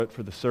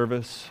For the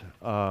service.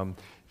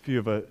 If you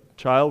have a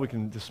child, we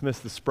can dismiss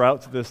the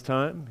sprouts at this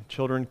time.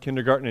 Children,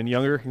 kindergarten and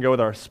younger, can go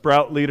with our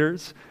sprout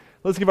leaders.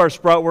 Let's give our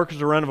sprout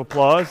workers a round of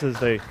applause as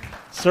they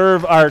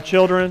serve our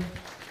children.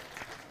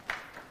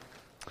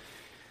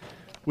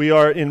 We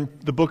are in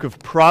the book of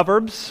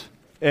Proverbs,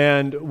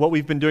 and what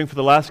we've been doing for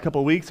the last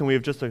couple of weeks, and we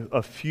have just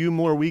a few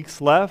more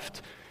weeks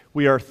left,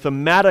 we are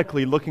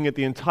thematically looking at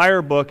the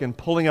entire book and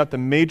pulling out the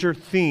major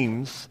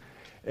themes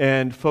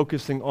and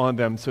focusing on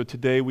them. So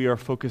today we are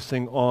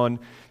focusing on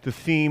the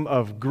theme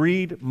of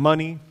greed,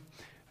 money,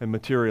 and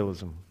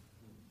materialism.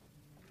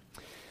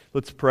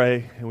 Let's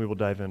pray and we will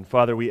dive in.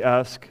 Father, we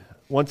ask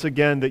once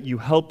again that you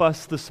help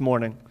us this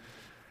morning.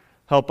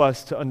 Help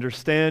us to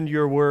understand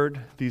your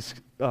word, these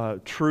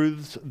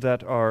truths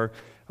that are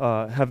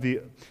have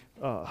the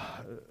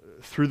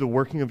through the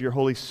working of your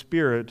Holy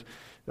Spirit,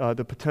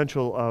 the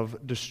potential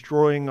of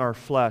destroying our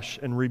flesh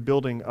and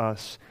rebuilding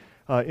us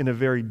in a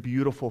very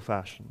beautiful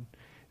fashion.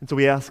 And so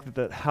we ask that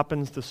that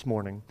happens this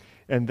morning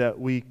and that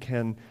we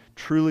can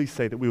truly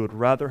say that we would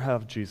rather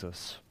have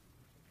Jesus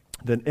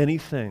than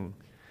anything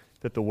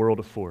that the world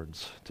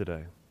affords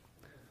today.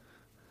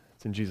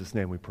 It's in Jesus'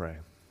 name we pray.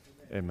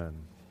 Amen.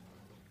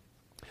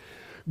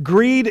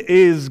 Greed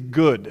is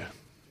good.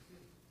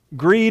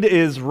 Greed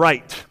is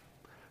right.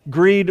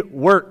 Greed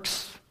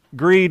works.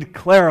 Greed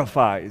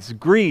clarifies.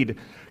 Greed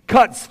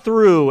cuts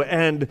through,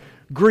 and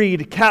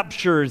greed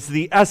captures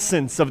the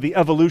essence of the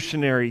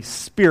evolutionary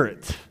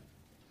spirit.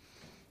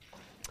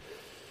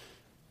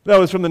 That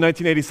was from the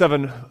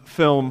 1987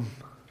 film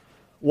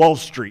Wall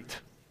Street,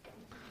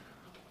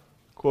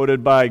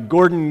 quoted by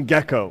Gordon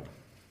Gekko.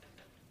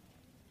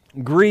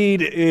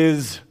 Greed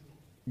is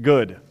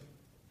good.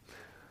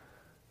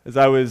 As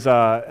I was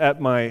at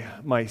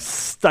my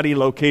study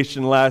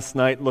location last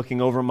night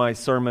looking over my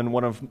sermon,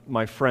 one of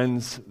my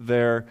friends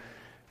there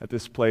at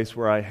this place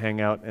where I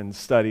hang out and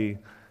study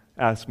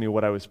asked me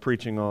what I was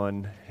preaching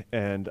on,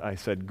 and I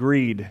said,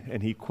 greed,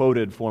 and he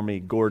quoted for me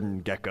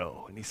Gordon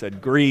Gekko, and he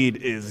said, greed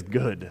is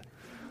good.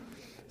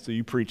 So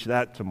you preach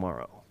that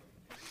tomorrow.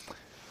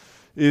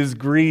 Is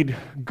greed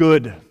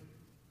good?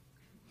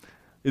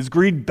 Is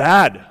greed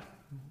bad?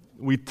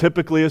 We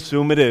typically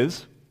assume it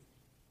is.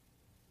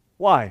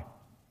 Why?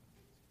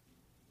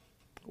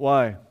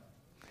 Why?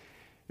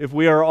 If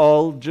we are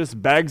all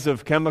just bags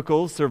of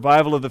chemicals,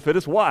 survival of the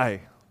fittest,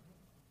 why?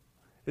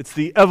 It's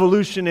the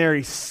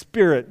evolutionary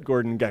spirit,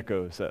 Gordon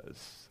Gekko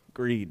says.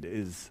 Greed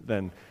is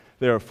then,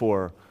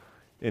 therefore,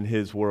 in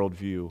his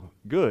worldview,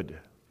 good.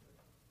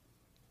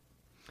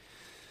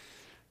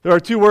 There are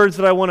two words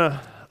that I want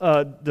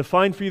to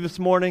define for you this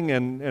morning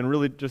and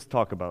really just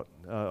talk about.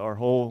 Our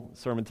whole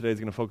sermon today is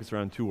going to focus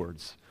around two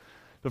words.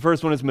 The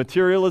first one is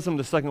materialism.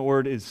 The second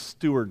word is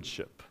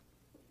stewardship.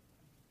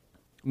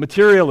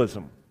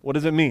 Materialism. What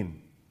does it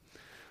mean?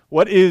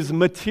 What is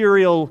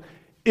materialism?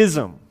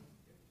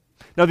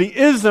 Now, the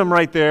ism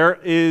right there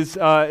is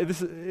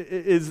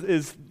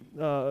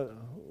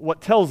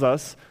what tells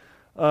us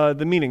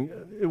the meaning.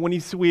 When you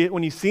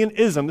see an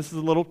ism, this is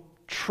a little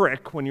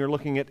trick when you're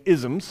looking at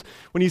isms.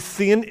 When you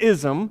see an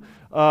ism,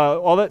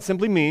 all that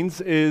simply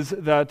means is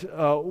that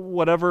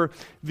whatever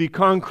the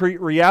concrete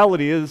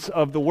reality is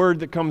of the word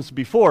that comes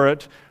before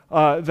it,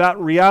 that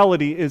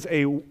reality is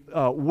a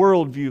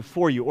worldview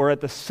for you, or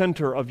at the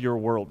center of your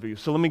worldview.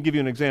 So let me give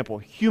you an example.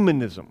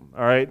 Humanism,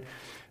 all right?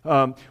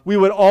 We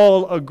would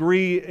all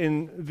agree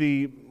in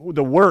the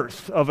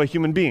worth of a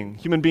human being.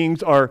 Human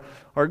beings are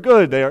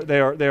good. They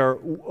are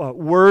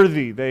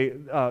worthy. They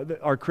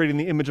are creating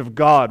the image of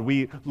God.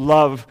 We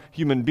love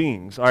human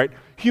beings. All right.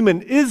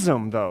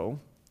 Humanism, though,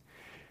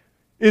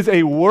 is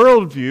a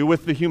worldview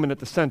with the human at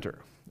the center.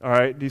 All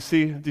right. Do you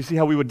see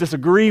how we would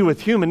disagree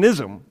with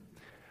humanism,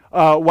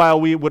 while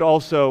we would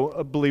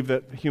also believe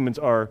that humans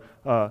are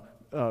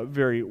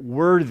very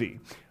worthy?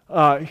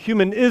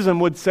 Humanism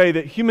would say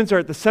that humans are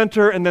at the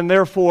center, and then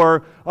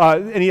therefore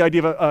any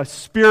idea of a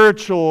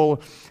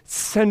spiritual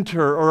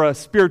center or a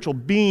spiritual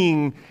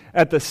being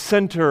at the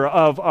center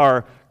of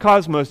our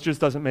cosmos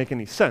just doesn't make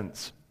any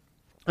sense.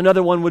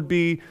 Another one would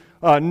be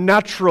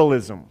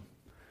naturalism.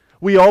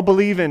 We all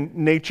believe in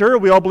nature.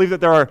 We all believe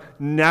that there are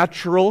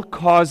natural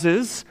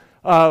causes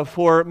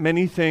for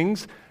many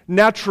things.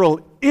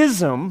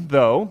 Naturalism,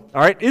 though,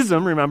 all right,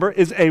 ism, remember,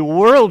 is a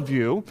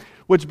worldview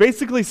which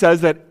basically says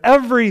that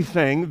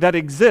everything that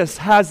exists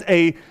has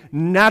a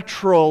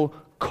natural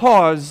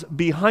cause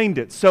behind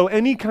it. So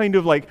any kind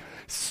of like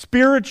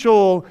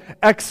spiritual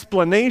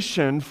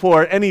explanation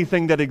for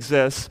anything that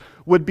exists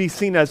would be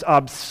seen as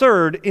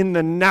absurd in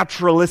the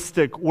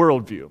naturalistic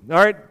worldview. All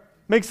right?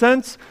 Make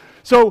sense?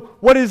 So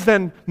what is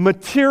then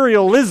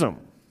materialism?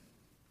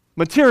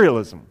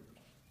 Materialism.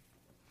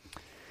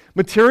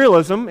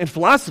 Materialism, in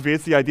philosophy,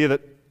 it's the idea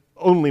that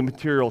only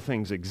material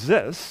things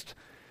exist.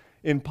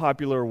 In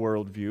popular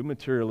worldview,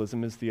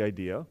 materialism is the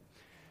idea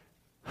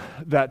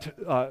that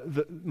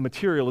the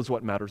material is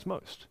what matters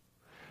most.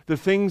 The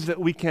things that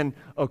we can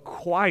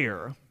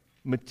acquire,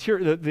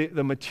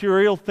 the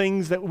material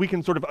things that we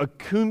can sort of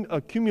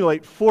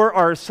accumulate for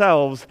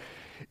ourselves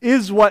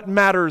is what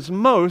matters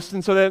most,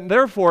 and so that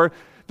therefore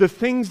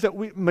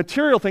the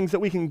material things that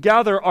we can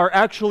gather are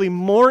actually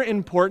more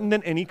important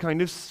than any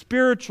kind of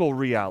spiritual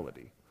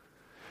reality.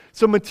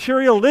 So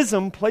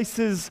materialism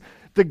places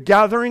the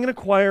gathering and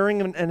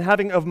acquiring and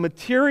having of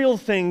material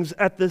things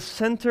at the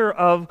center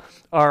of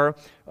our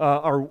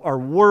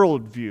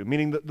worldview,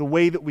 meaning the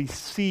way that we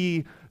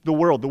see the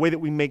world, the way that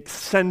we make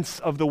sense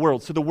of the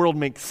world. So the world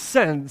makes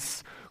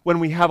sense when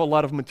we have a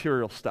lot of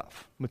material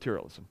stuff,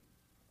 materialism.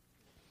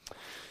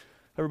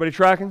 Everybody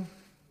tracking?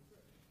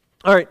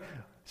 All right,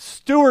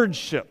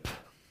 stewardship.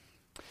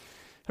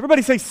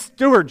 Everybody say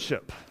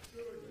stewardship.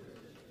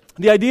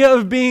 The idea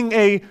of being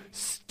a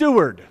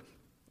steward,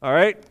 all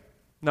right?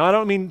 Now, I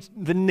don't mean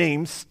the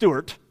name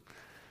Stewart.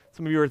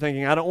 Some of you are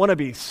thinking, I don't want to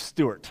be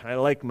Stewart. I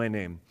like my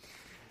name.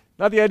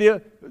 Not the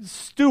idea,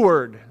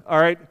 steward, all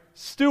right?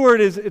 Steward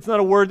it's not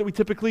a word that we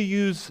typically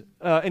use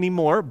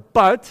anymore,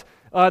 but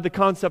the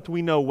concept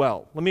we know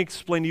well. Let me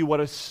explain to you what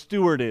a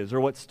steward is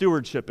or what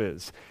stewardship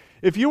is.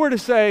 If you were to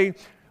say,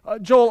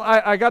 Joel,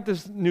 I got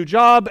this new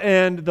job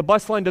and the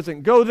bus line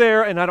doesn't go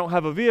there and I don't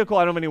have a vehicle,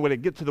 I don't have any way to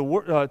get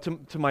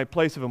to my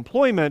place of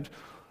employment,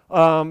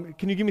 can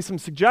you give me some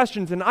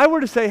suggestions? And I were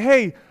to say,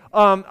 hey,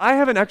 I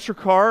have an extra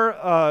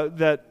car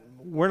that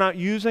we're not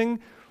using.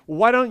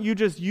 Why don't you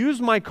just use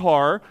my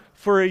car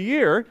for a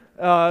year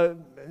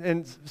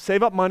and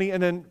save up money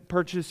and then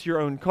purchase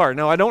your own car?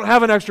 Now, I don't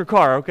have an extra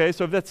car, okay?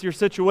 So if that's your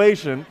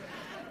situation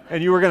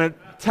and you were going to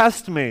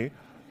test me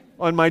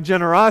on my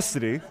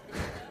generosity,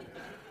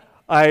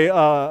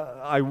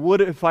 I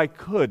would if I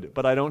could,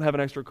 but I don't have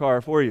an extra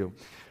car for you.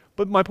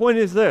 But my point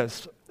is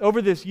this.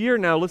 Over this year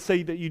now, let's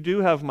say that you do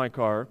have my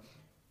car,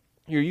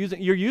 you're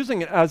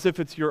using it as if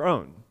it's your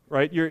own,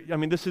 right?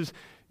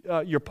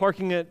 You're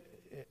parking it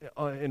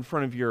in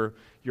front of your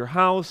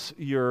house,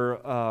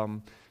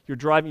 you're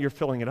driving, you're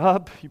filling it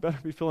up, you better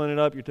be filling it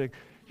up,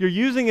 you're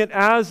using it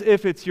as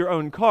if it's your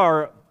own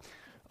car,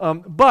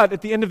 but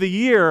at the end of the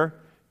year,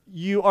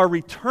 you are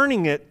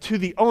returning it to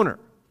the owner,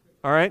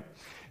 all right?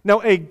 Now,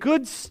 a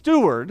good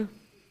steward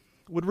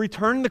would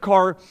return the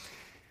car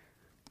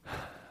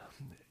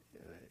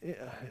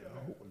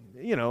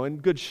in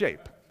good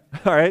shape,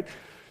 all right?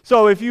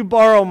 So if you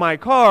borrow my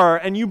car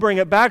and you bring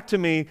it back to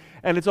me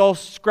and it's all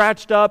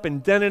scratched up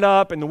and dented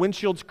up and the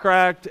windshield's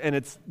cracked and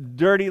it's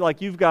dirty,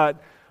 like you've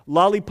got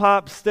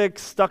lollipop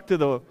sticks stuck to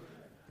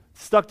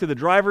the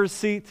driver's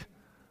seat,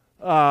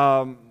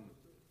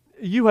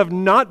 you have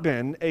not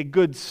been a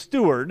good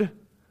steward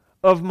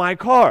of my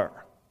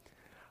car.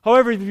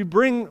 However, if you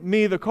bring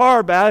me the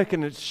car back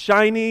and it's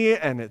shiny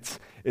and it's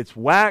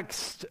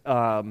waxed,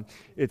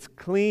 it's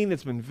clean,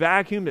 it's been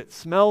vacuumed, it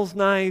smells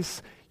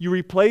nice, you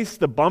replace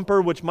the bumper,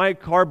 which my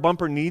car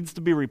bumper needs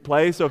to be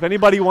replaced. So if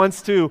anybody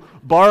wants to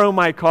borrow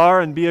my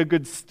car and be a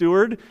good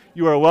steward,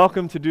 you are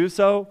welcome to do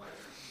so.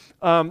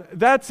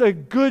 That's a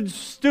good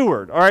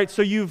steward, all right?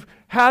 So you've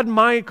had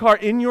my car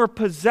in your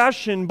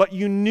possession, but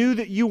you knew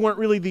that you weren't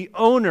really the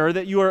owner,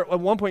 that you were at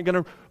one point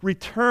going to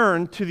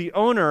return to the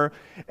owner,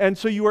 and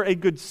so you are a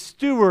good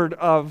steward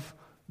of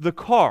the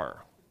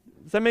car.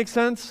 Does that make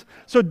sense?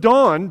 So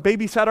Dawn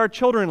babysat our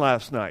children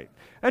last night,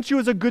 and she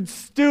was a good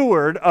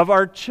steward of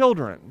our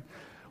children.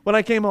 When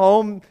I came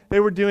home, they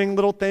were doing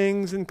little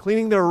things and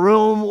cleaning their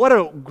room. What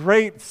a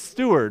great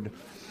steward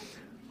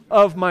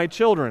of my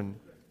children.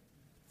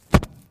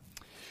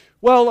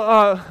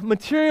 Well,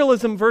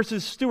 materialism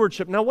versus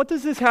stewardship. Now, what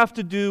does this have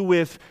to do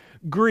with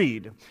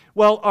greed?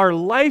 Well, our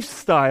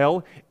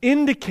lifestyle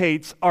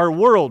indicates our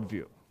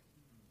worldview.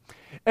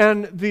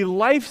 And the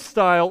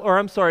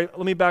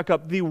let me back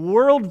up. The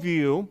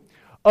worldview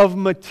of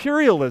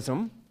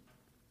materialism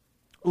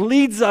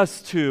leads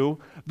us to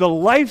the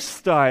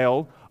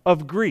lifestyle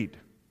of greed.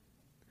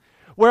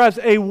 Whereas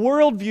a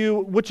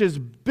worldview which is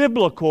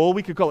biblical,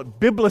 we could call it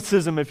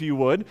biblicism if you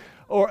would,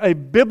 or a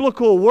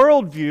biblical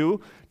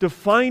worldview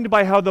defined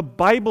by how the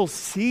Bible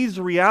sees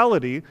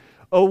reality,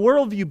 a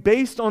worldview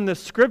based on the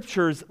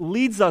Scriptures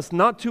leads us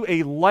not to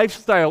a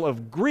lifestyle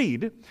of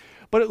greed,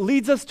 but it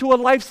leads us to a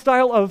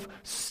lifestyle of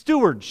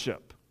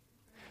stewardship,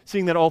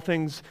 seeing that all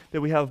things that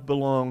we have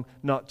belong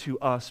not to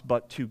us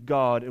but to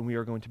God, and we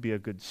are going to be a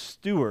good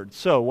steward.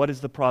 So, what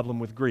is the problem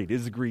with greed?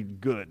 Is greed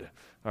good?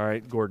 All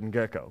right, Gordon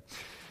Gekko.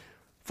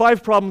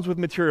 5 problems with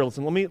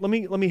materialism. Let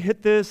me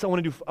hit this. I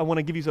want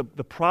to give you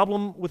the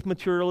problem with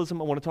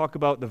materialism. I want to talk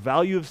about the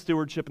value of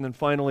stewardship, and then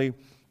finally,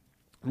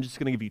 I'm just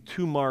going to give you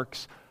 2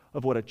 marks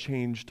of what a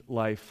changed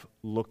life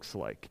looks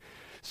like.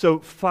 So,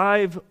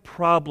 5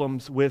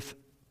 problems with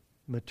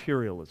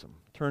materialism.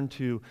 Turn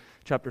to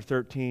chapter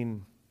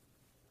 13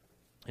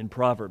 in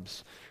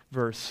Proverbs,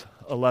 verse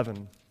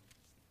 11.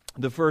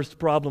 The first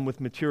problem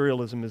with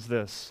materialism is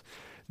this: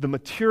 the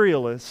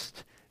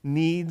materialist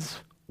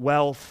needs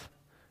wealth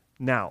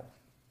now.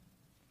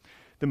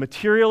 The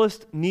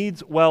materialist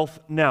needs wealth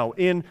now.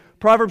 In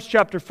Proverbs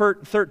chapter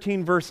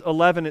 13, verse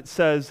 11, it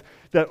says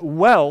that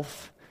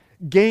wealth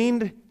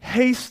gained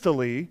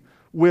hastily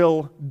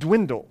will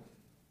dwindle,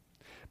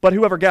 but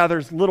whoever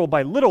gathers little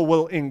by little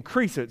will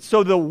increase it.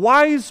 So the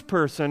wise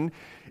person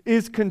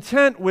is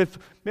content with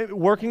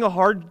working a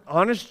hard,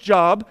 honest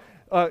job,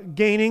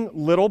 gaining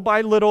little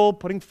by little,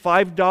 putting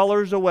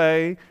 $5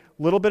 away,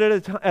 little bit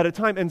at a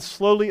time, and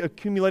slowly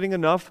accumulating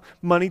enough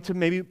money to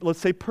maybe, let's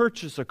say,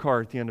 purchase a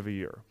car at the end of a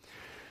year.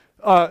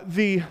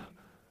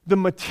 The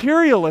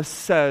materialist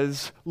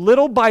says,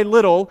 little by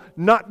little,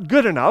 not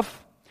good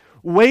enough,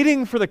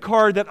 waiting for the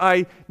car that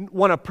I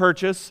want to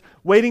purchase,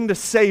 waiting to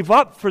save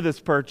up for this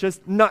purchase,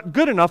 not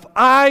good enough.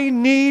 I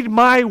need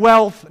my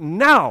wealth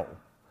now.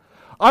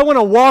 I want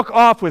to walk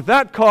off with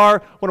that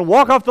car. I want to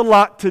walk off the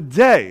lot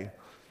today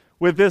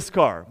with this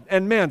car.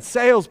 And man,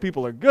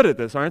 salespeople are good at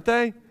this, aren't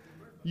they?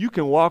 You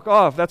can walk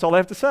off, that's all I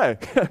have to say.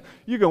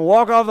 You can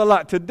walk off the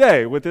lot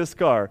today with this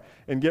car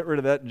and get rid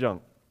of that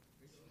junk.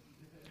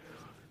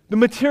 The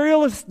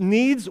materialist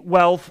needs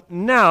wealth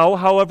now.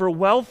 However,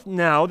 wealth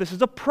now, this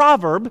is a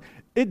proverb,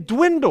 it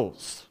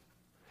dwindles.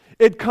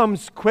 It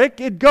comes quick,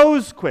 it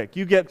goes quick.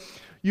 You get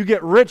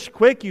rich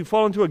quick, you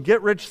fall into a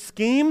get-rich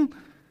scheme,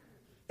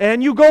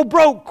 and you go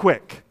broke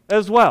quick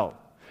as well.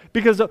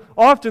 Because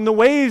often the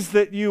ways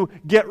that you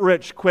get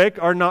rich quick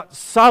are not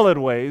solid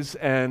ways,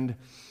 and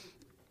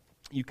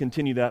you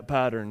continue that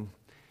pattern,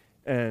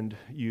 and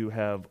you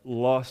have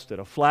lost it.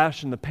 A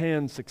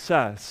flash-in-the-pan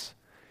success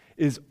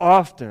is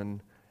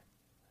often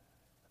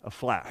a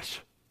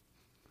flash.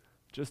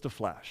 Just a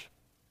flash.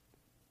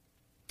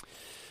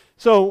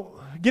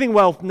 So, getting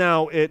wealth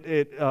now,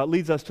 it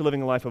leads us to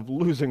living a life of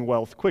losing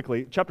wealth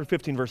quickly. Chapter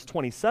 15, verse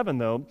 27,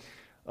 though,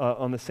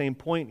 on the same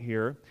point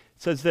here,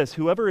 says this: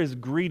 whoever is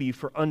greedy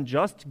for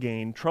unjust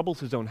gain troubles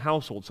his own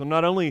household. So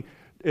not only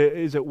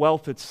is it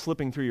wealth that's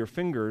slipping through your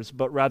fingers,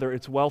 but rather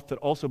it's wealth that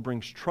also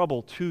brings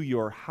trouble to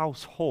your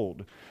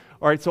household.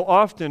 All right, so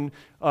often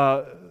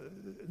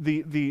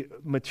the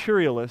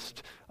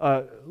materialist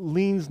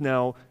leans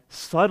now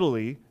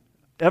subtly,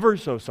 ever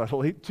so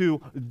subtly,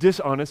 to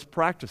dishonest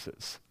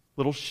practices,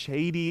 little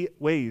shady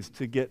ways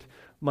to get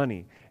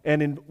money.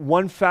 And in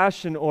one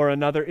fashion or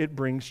another, it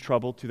brings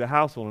trouble to the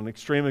household. An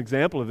extreme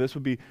example of this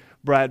would be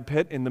Brad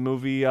Pitt in the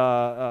movie,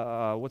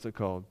 what's it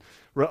called?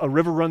 A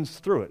River Runs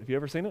Through It. Have you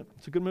ever seen it?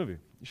 It's a good movie.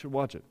 You should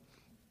watch it.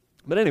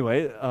 But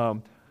anyway,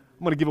 I'm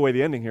going to give away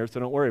the ending here, so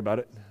don't worry about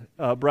it.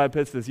 Brad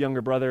Pitt's this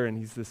younger brother, and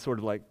he's this sort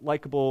of like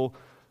likable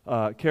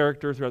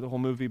character throughout the whole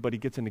movie, but he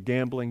gets into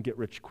gambling, get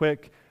rich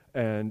quick,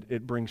 and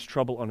it brings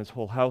trouble on his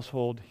whole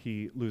household.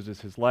 He loses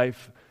his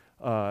life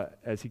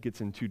as he gets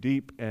in too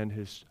deep, and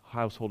his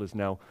household is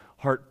now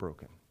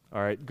heartbroken.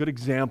 All right, good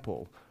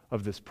example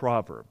of this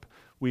proverb.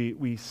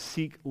 We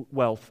seek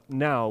wealth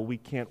now. We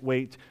can't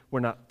wait. We're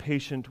not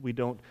patient. We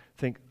don't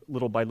think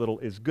little by little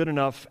is good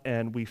enough,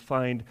 and we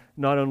find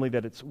not only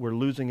that we're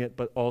losing it,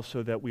 but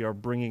also that we are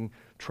bringing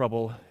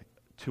trouble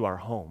to our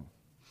home.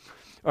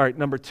 All right,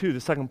 number two,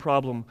 the second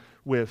problem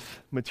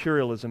with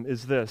materialism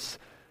is this.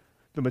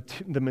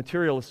 The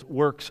materialist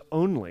works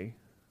only.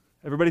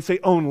 Everybody say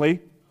only.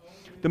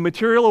 The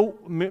materialist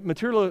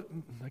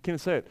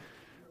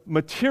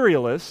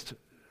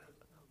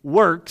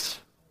works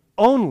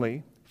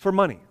only for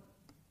money.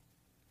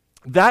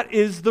 That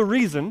is the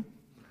reason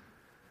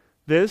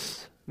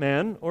this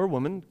man or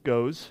woman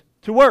goes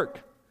to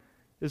work,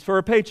 is for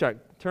a paycheck.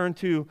 Turn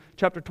to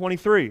chapter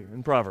 23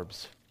 in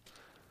Proverbs,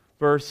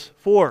 verse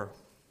 4.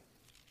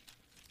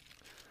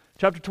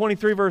 Chapter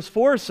 23, verse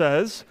 4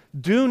 says,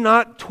 "Do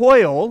not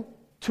toil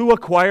to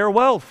acquire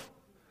wealth.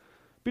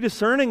 Be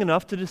discerning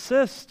enough to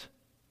desist."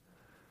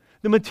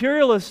 The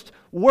materialist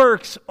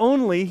works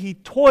only, he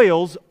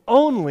toils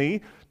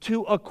only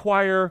to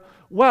acquire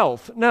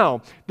wealth.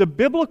 Now, the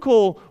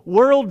biblical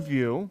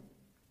worldview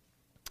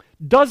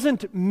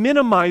doesn't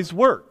minimize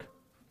work.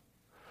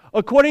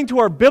 According to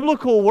our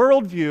biblical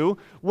worldview,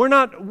 we're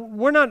not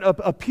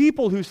a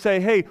people who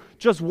say, hey,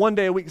 just one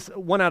day a week,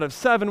 1 out of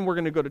 7, we're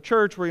going to go to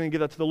church, we're going to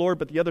give that to the Lord,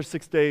 but the other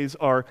 6 days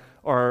are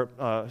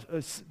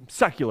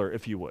secular,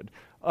 if you would.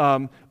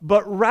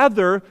 But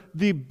rather,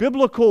 the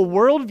biblical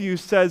worldview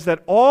says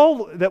that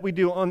all that we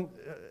do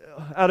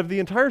out of the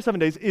entire 7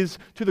 days is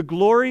to the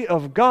glory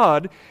of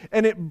God,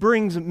 and it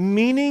brings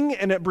meaning,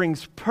 and it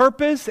brings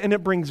purpose, and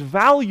it brings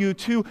value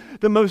to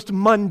the most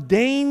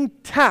mundane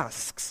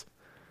tasks.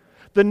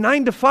 The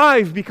 9 to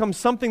 5 becomes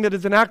something that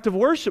is an act of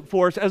worship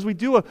for us as we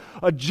do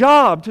a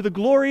job to the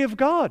glory of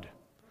God.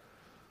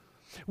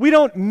 We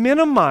don't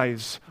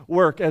minimize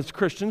work as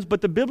Christians,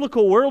 but the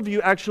biblical worldview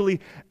actually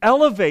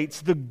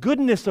elevates the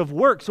goodness of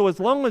work. So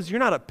as long as you're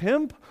not a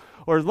pimp,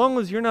 or as long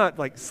as you're not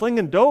like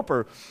slinging dope,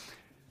 or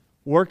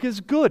work is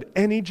good.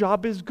 Any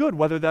job is good,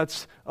 whether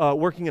that's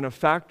working in a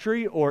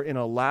factory or in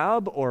a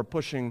lab or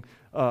pushing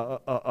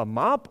a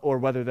mop, or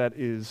whether that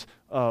is,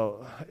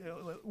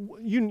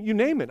 you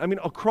name it. I mean,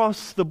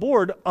 across the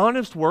board,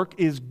 honest work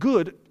is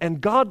good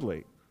and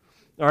godly.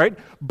 All right?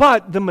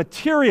 But the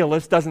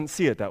materialist doesn't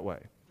see it that way.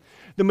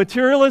 The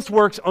materialist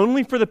works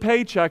only for the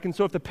paycheck, and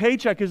so if the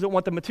paycheck isn't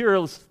what the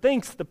materialist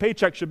thinks the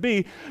paycheck should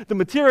be, the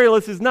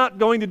materialist is not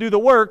going to do the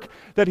work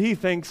that he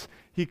thinks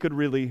he could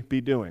really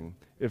be doing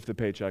if the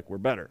paycheck were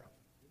better.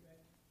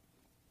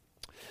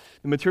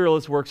 The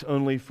materialist works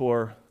only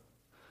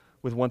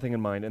with one thing in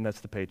mind, and that's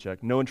the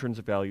paycheck. No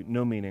intrinsic value,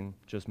 no meaning,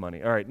 just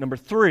money. All right, number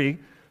 3,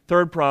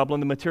 Third problem,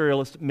 the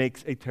materialist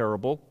makes a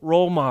terrible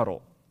role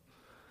model.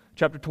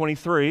 Chapter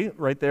 23,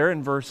 right there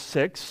in verse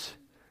 6,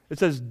 it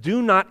says,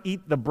 "Do not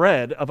eat the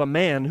bread of a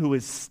man who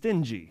is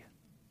stingy."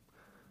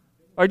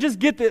 Or just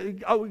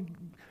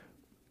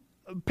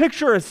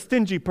picture a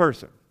stingy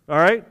person, all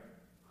right?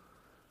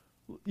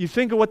 You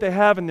think of what they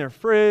have in their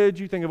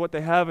fridge, you think of what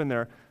they have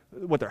in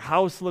what their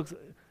house looks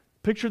like.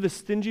 Picture the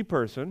stingy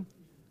person.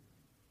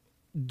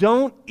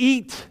 Don't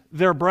eat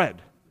their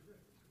bread.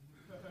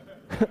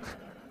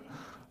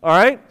 All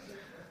right?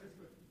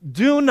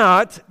 Do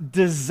not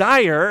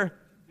desire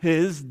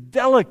his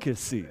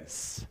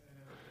delicacies.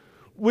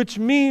 Which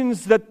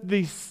means that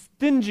the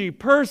stingy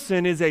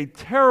person is a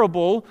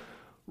terrible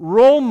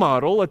role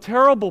model, a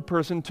terrible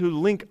person to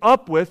link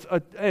up with,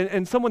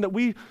 and someone that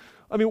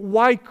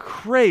why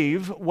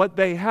crave what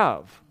they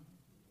have?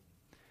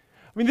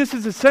 I mean, this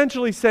is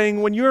essentially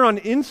saying when you're on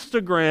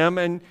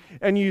Instagram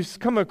and you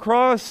come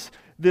across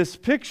this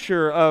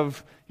picture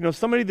of,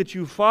 somebody that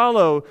you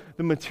follow,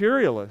 the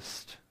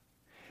materialist,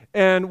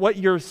 and what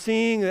you're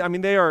seeing,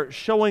 they are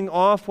showing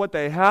off what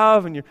they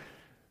have, and you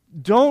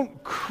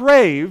don't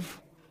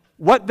crave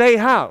what they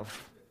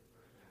have.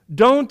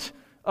 Don't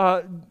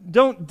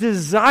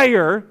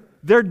desire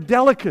their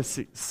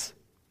delicacies.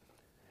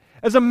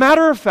 As a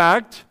matter of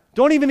fact,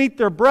 don't even eat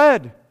their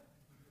bread.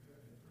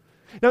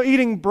 Now,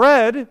 eating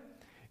bread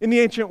in the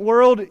ancient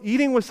world,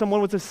 eating with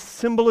someone was a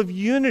symbol of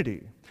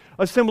unity,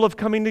 a symbol of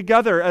coming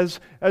together as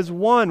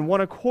one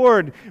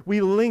accord.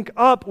 We link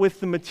up with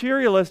the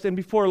materialist, and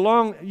before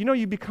long,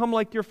 you become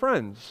like your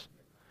friends.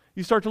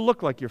 You start to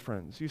look like your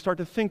friends. You start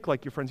to think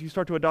like your friends. You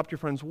start to adopt your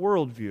friend's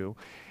worldview.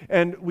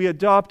 And we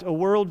adopt a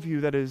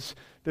worldview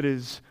that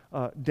is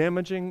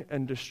damaging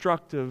and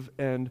destructive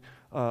and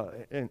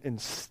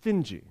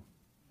stingy.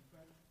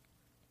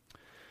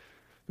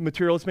 The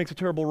materialist makes a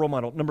terrible role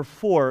model. Number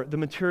 4, the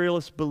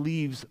materialist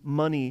believes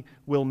money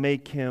will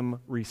make him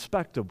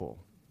respectable.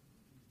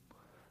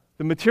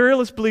 The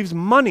materialist believes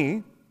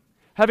money,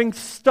 having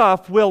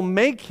stuff, will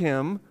make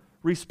him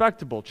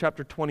respectable.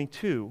 Chapter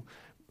 22,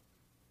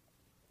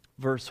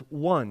 verse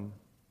 1.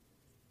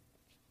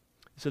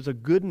 It says, "A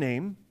good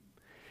name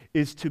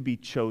is to be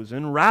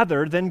chosen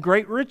rather than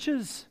great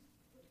riches.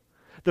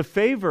 The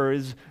favor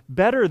is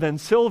better than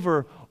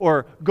silver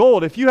or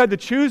gold." If you had to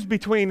choose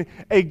between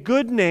a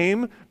good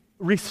name,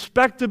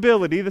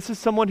 respectability, this is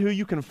someone who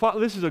you can follow,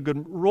 this is a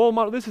good role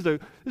model, this is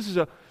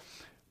a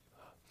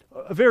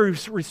very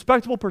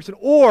respectable person,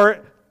 or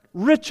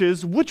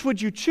riches, which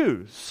would you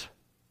choose?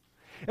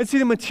 And see,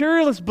 the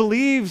materialist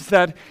believes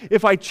that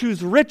if I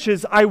choose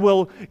riches, I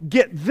will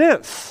get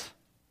this.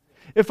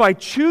 If I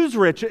choose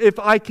rich, if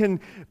I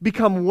can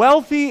become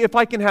wealthy, if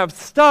I can have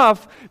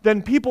stuff,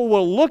 then people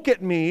will look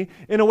at me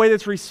in a way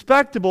that's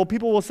respectable.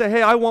 People will say,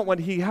 "Hey, I want what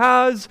he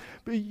has."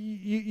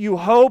 You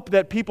hope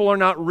that people are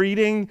not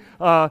reading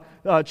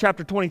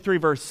chapter 23,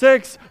 verse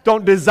 6.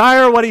 Don't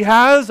desire what he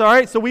has, all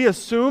right? So we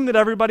assume that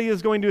everybody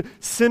is going to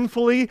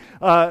sinfully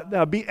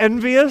be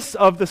envious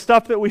of the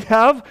stuff that we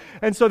have.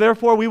 And so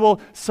therefore we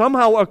will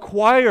somehow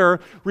acquire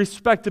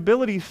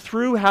respectability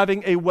through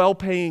having a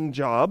well-paying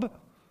job,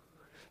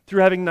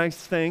 through having nice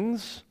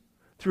things,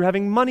 through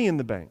having money in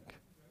the bank.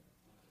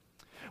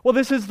 Well,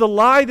 this is the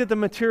lie that the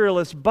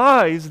materialist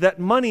buys, that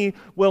money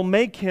will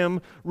make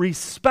him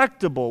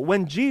respectable.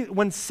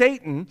 When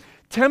Satan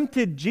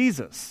tempted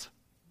Jesus,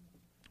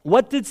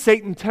 what did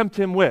Satan tempt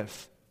him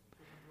with?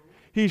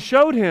 He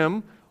showed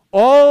him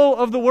all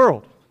of the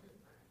world.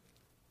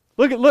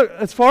 Look,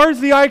 as far as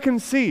the eye can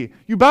see,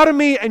 you bow to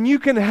me and you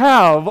can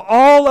have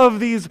all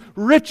of these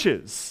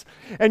riches.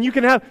 And you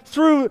can have,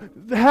 through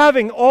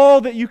having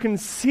all that you can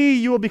see,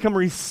 you will become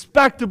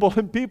respectable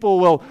and people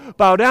will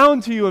bow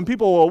down to you and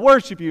people will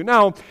worship you.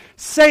 Now,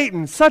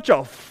 Satan, such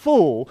a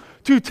fool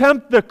to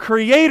tempt the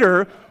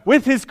Creator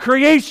with his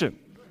creation.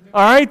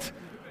 All right?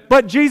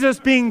 But Jesus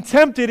being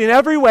tempted in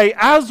every way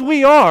as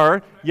we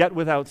are, yet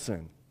without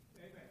sin.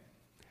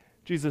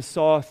 Jesus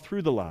saw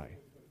through the lie.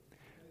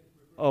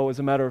 Oh, as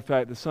a matter of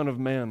fact, the Son of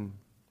Man,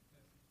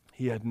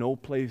 he had no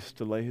place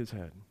to lay his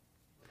head.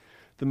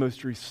 The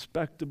most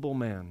respectable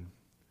man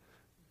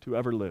to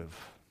ever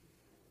live.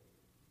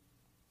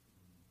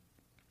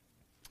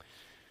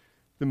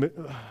 The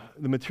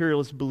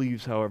materialist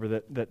believes, however,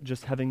 that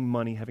just having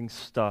money, having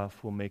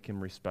stuff will make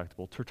him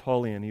respectable.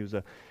 Tertullian, he was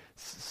a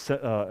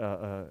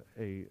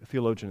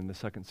theologian in the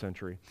 2nd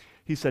century.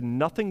 He said,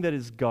 "Nothing that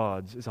is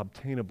God's is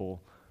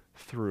obtainable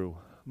through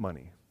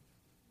money."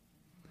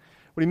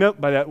 What he meant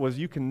by that was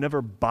you can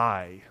never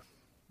buy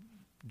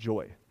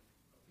joy.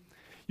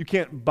 You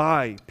can't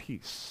buy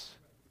peace.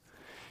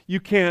 You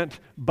can't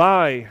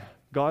buy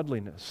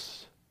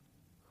godliness.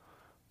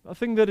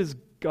 Nothing that is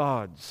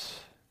God's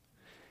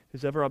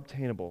is ever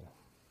obtainable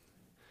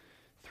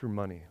through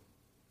money.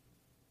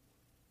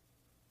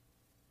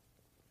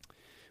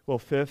 Well,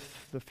 the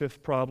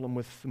fifth problem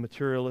with the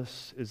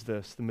materialist is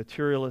this. The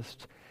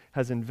materialist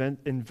has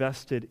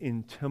invested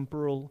in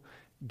temporal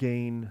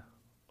gain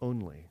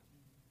only.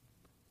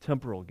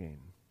 Temporal gain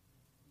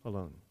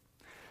alone.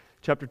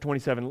 Chapter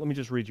 27, let me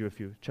just read you a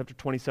few. Chapter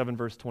 27,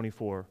 verse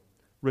 24.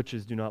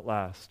 riches do not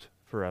last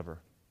forever.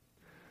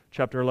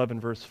 Chapter 11,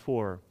 verse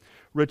 4.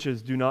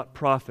 Riches do not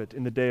profit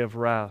in the day of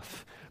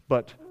wrath,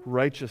 but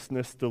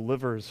righteousness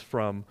delivers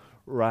from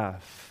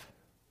wrath.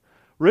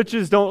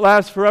 Riches don't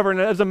last forever, and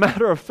as a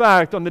matter of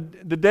fact, on the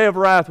day of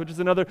wrath, which is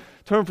another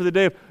term for the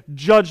day of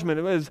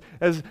judgment,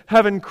 as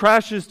heaven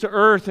crashes to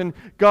earth and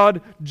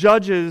God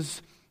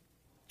judges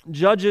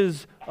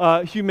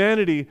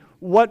humanity,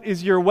 what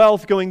is your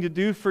wealth going to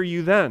do for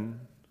you then?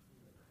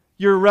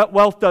 Your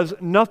wealth does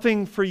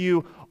nothing for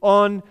you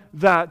on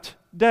that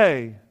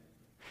day.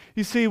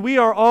 You see, we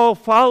are all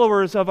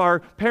followers of our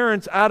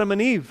parents, Adam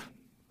and Eve,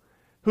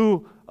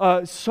 who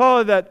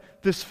saw that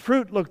this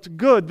fruit looked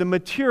good, the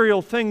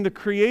material thing, the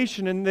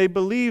creation, and they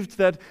believed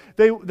that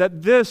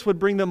this would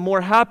bring them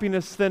more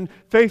happiness than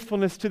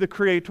faithfulness to the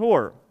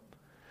Creator.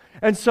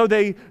 And so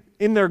they,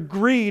 in their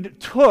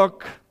greed,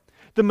 took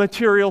the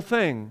material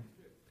thing.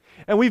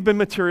 And we've been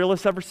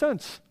materialists ever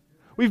since.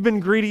 We've been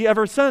greedy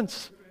ever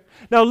since.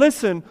 Now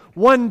listen,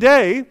 one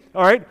day,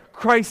 all right,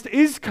 Christ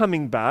is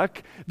coming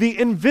back. The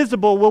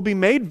invisible will be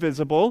made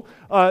visible.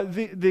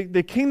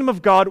 The kingdom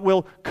of God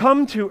will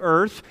come to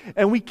earth,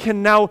 and we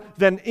can now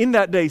then in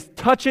that day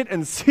touch it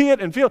and see it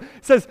and feel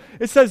it.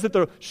 It says that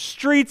the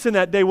streets in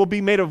that day will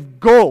be made of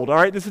gold. All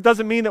right, this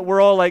doesn't mean that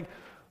we're all like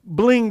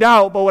blinged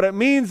out, but what it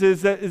means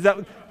is that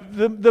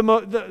the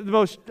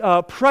most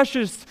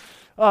precious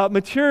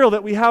material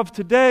that we have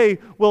today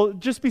will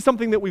just be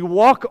something that we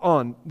walk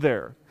on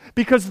there.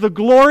 Because the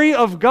glory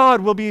of God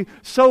will be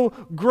so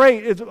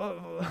great, it's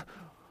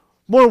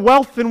more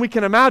wealth than we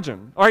can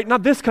imagine. All right,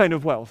 not this kind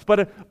of wealth,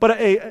 but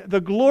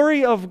the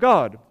glory of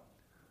God,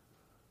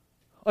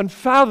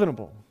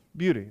 unfathomable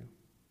beauty,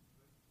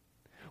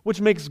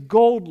 which makes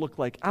gold look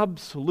like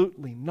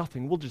absolutely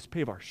nothing. We'll just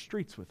pave our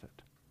streets with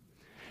it.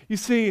 You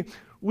see,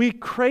 we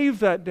crave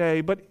that day,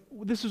 but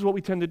this is what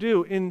we tend to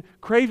do. In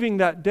craving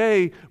that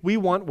day, we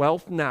want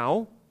wealth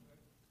now.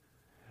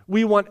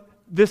 We want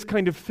this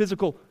kind of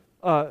physical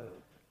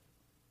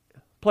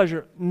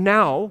pleasure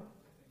now,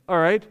 all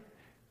right?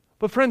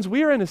 But friends,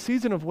 we are in a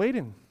season of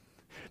waiting.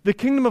 The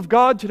kingdom of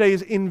God today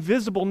is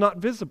invisible, not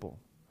visible.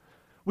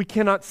 We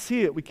cannot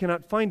see it. We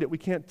cannot find it. We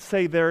can't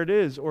say there it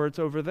is or it's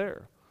over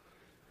there.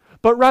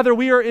 But rather,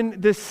 we are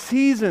in this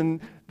season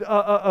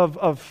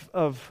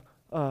of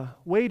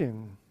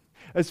waiting.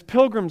 As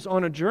pilgrims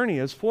on a journey,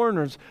 as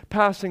foreigners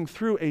passing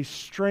through a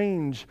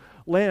strange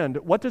land,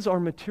 what does our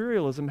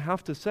materialism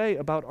have to say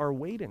about our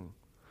waiting?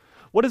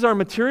 What does our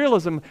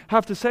materialism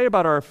have to say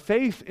about our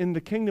faith in the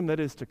kingdom that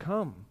is to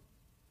come?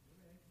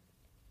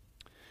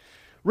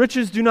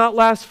 Riches do not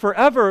last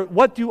forever.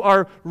 What do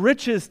our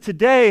riches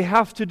today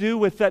have to do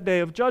with that day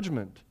of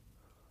judgment?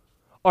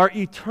 Our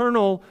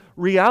eternal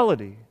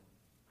reality.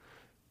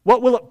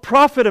 What will it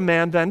profit a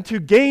man then to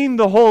gain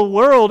the whole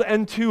world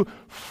and to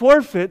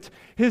forfeit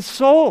his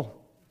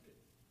soul?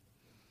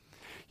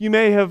 You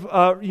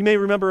may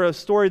remember a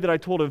story that I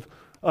told of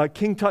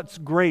King Tut's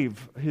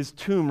grave, his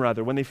tomb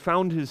rather, when they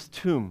found his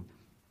tomb.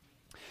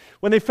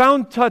 When they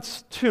found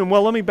Tut's tomb,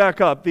 well, let me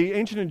back up. The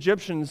ancient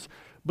Egyptians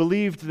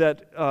believed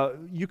that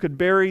you could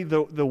bury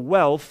the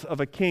wealth of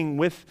a king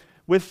with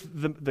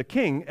the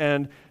king,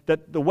 and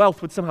that the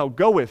wealth would somehow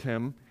go with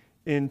him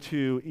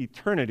into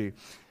eternity.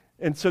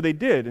 And so they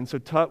did. And so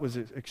Tut was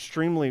an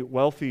extremely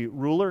wealthy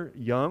ruler,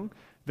 young.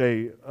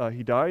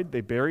 He died.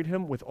 They buried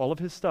him with all of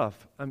his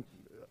stuff.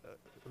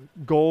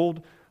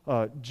 Gold,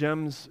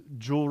 gems,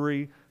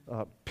 jewelry,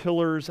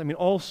 pillars,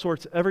 all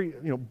sorts,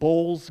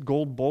 bowls,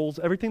 gold bowls,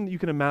 everything that you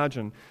can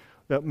imagine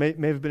that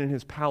may have been in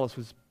his palace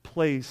was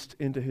placed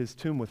into his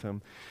tomb with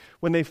him.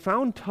 When they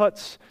found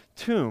Tut's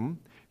tomb,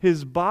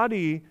 his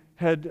body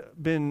had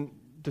been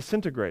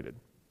disintegrated.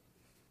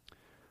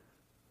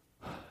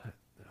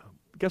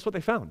 Guess what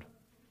they found?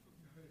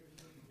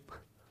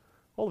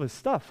 All of his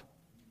stuff.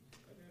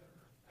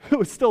 It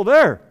was still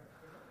there.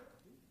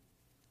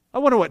 I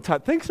wonder what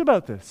Tut thinks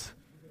about this.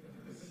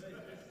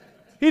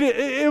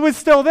 It was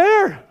still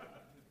there.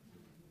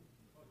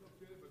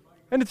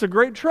 And it's a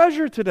great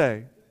treasure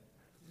today.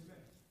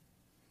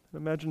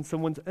 Imagine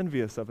someone's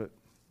envious of it.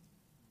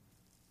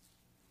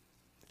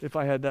 If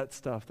I had that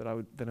stuff, then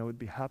I would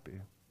be happy.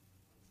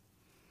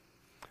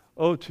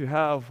 Oh, to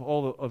have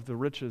all of the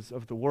riches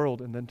of the world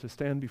and then to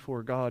stand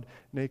before God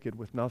naked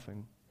with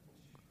nothing,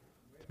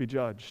 to be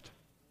judged.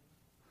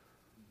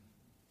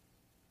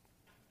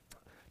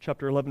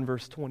 Chapter 11,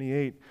 verse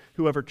 28,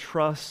 whoever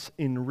trusts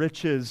in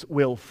riches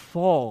will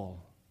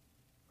fall.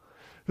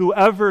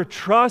 Whoever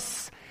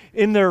trusts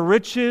in their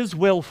riches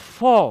will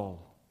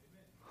fall.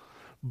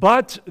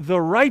 But the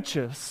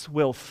righteous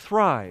will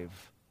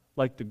thrive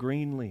like the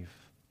green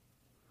leaf.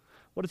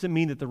 What does it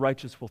mean that the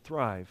righteous will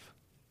thrive?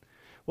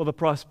 Well, the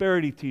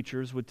prosperity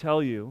teachers would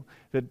tell you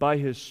that by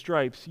his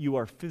stripes you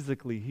are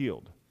physically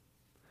healed.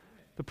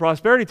 The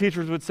prosperity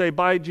teachers would say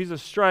by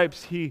Jesus'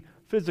 stripes he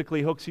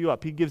physically hooks you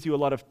up. He gives you a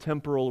lot of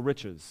temporal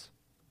riches.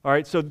 All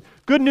right, so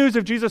good news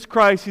of Jesus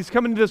Christ, he's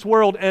come into this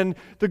world, and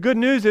the good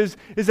news is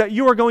that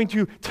you are going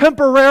to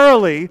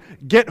temporarily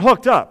get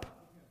hooked up.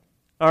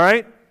 All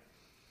right?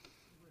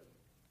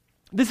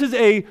 This is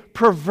a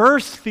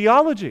perverse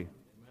theology.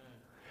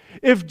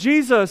 If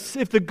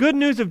the good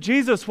news of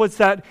Jesus was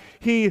that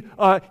He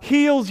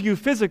heals you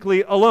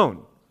physically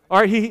alone, all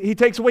right, he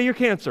takes away your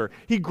cancer,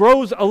 He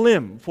grows a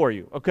limb for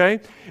you, okay?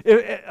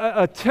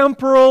 A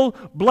temporal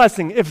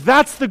blessing. If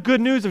that's the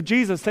good news of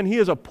Jesus, then He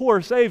is a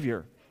poor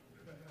Savior.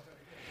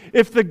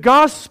 If the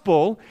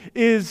gospel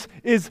is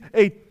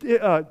a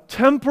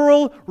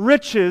temporal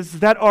riches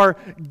that are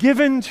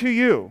given to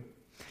you,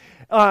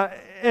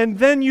 and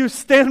then you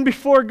stand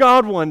before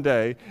God one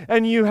day,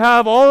 and you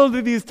have all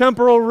of these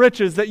temporal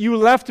riches that you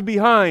left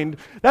behind,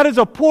 that is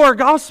a poor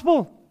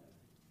gospel.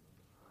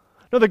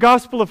 No, the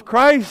gospel of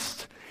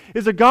Christ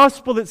is a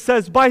gospel that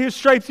says, by His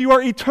stripes you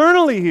are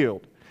eternally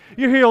healed.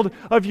 You're healed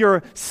of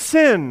your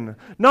sin,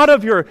 not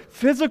of your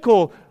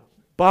physical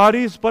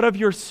bodies, but of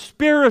your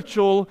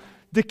spiritual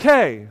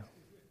decay.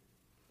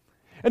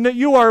 And that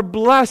you are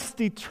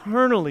blessed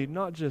eternally,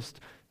 not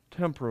just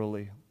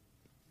temporally.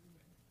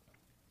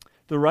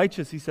 The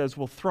righteous, he says,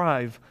 will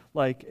thrive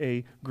like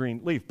a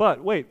green leaf.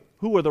 But wait,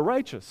 who are the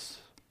righteous?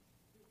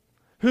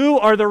 Who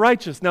are the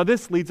righteous? Now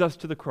this leads us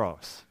to the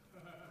cross.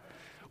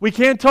 We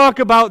can't talk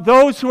about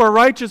those who are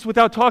righteous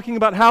without talking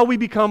about how we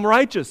become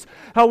righteous,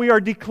 how we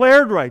are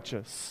declared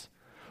righteous.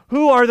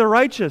 Who are the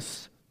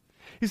righteous?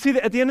 You see,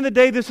 at the end of the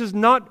day, this is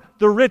not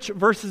the rich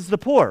versus the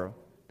poor.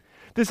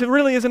 This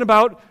really isn't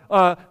about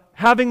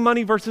having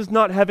money versus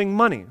not having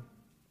money.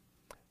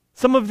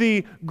 Some of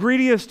the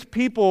greediest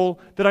people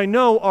that I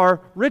know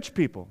are rich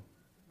people.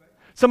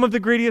 Some of the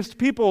greediest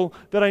people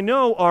that I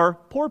know are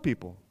poor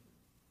people.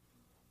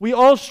 We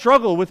all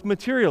struggle with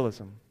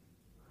materialism.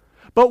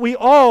 But we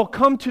all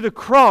come to the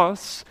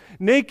cross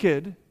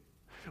naked.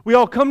 We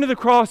all come to the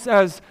cross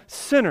as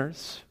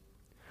sinners,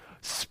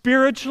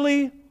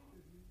 spiritually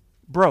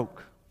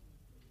broke.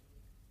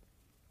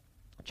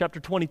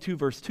 Chapter 22,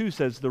 verse 2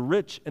 says, the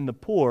rich and the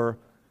poor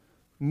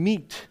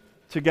meet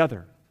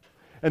together.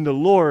 And the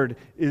Lord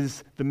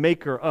is the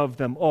maker of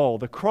them all.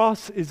 The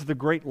cross is the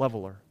great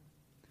leveler.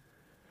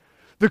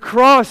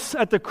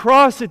 At the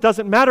cross, it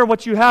doesn't matter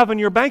what you have in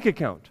your bank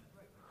account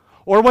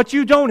or what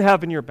you don't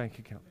have in your bank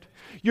account.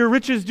 Your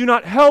riches do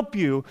not help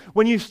you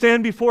when you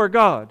stand before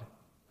God.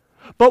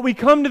 But we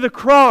come to the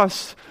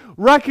cross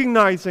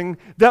recognizing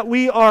that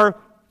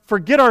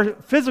forget our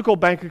physical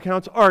bank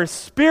accounts, our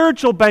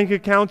spiritual bank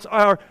accounts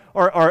are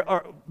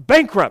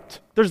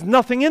bankrupt. There's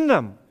nothing in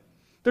them.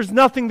 There's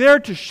nothing there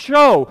to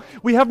show.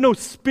 We have no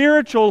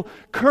spiritual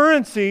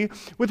currency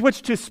with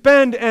which to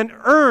spend and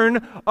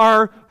earn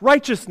our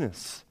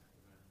righteousness.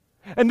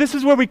 And this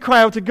is where we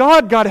cry out to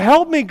God, God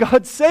help me,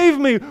 God save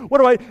me.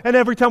 And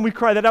every time we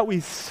cry that out, we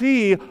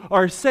see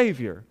our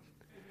Savior.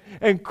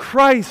 And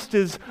Christ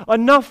is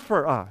enough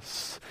for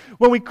us.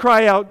 When we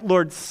cry out,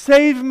 Lord,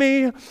 save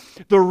me,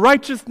 the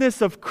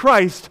righteousness of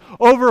Christ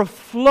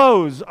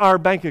overflows our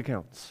bank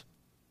accounts.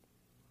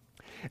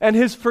 And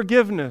His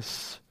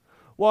forgiveness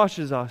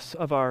washes us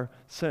of our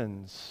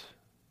sins.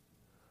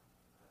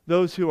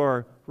 Those who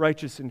are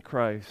righteous in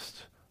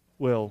Christ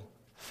will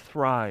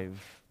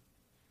thrive,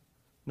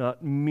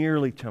 not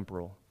merely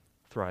temporal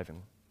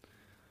thriving,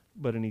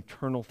 but an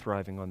eternal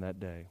thriving on that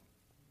day.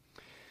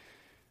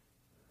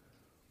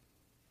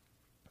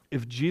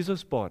 If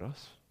Jesus bought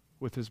us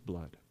with His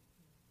blood,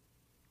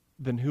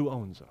 then who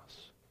owns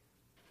us?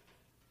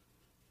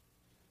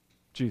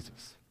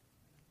 Jesus.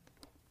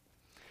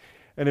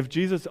 And if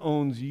Jesus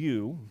owns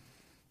you,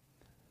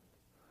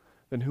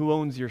 then who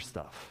owns your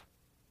stuff?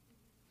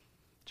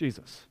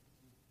 Jesus.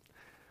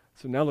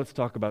 So now let's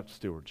talk about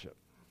stewardship.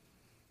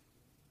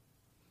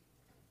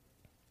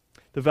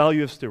 The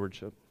value of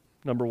stewardship.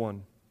 Number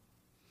one,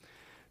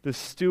 the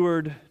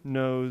steward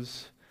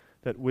knows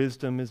that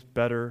wisdom is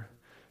better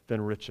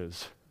than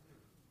riches.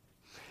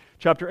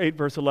 Chapter 8,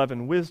 verse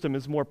 11, wisdom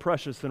is more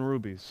precious than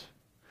rubies,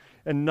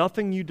 and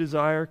nothing you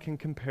desire can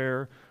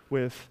compare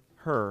with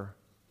her.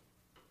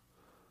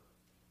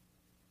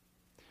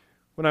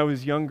 When I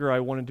was younger, I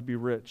wanted to be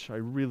rich. I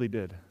really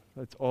did.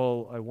 That's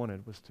all I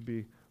wanted, was to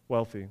be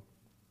wealthy.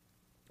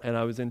 And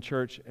I was in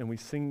church, and we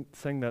sang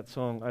that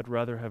song, I'd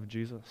rather have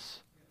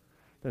Jesus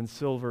than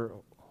silver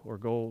or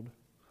gold,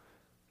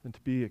 than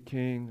to be a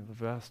king of a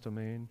vast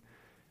domain.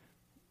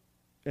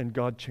 And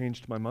God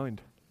changed my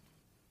mind.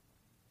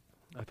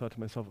 I thought to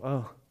myself,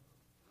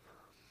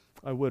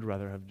 I would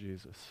rather have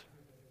Jesus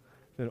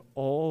than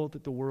all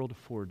that the world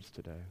affords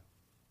today.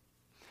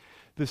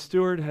 The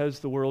steward has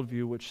the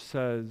worldview which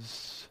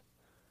says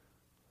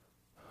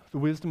the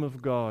wisdom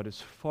of God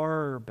is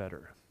far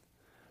better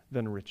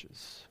than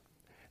riches,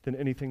 than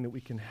anything that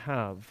we can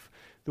have.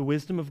 The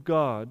wisdom of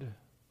God,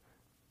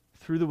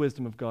 through the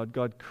wisdom of God,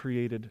 God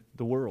created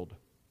the world.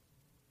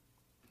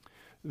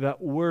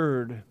 That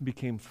Word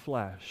became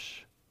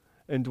flesh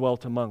and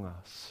dwelt among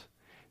us.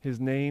 His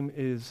name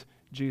is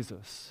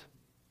Jesus.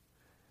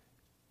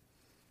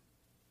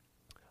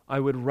 I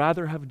would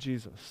rather have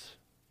Jesus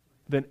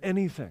than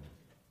anything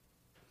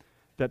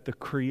that the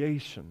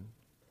creation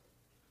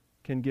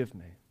can give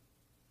me.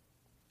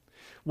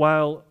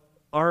 While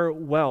our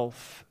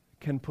wealth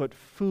can put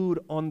food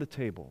on the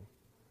table,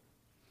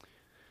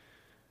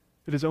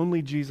 It is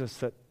only Jesus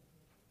that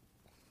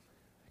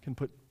can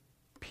put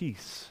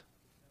peace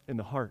in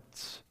the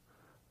hearts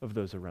of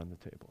those around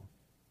the table.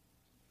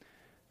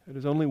 It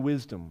is only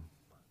wisdom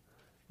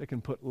that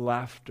can put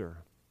laughter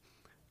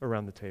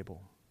around the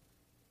table.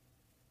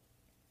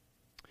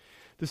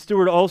 The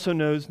steward also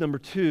knows, number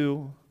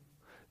 2,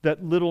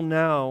 that little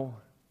now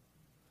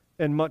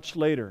and much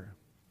later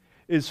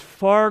is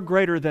far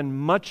greater than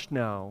much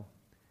now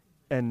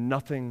and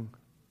nothing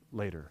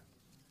later.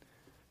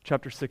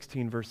 Chapter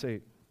 16, verse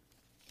 8.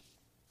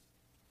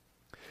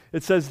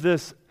 It says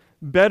this,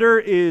 better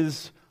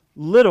is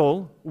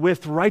little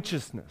with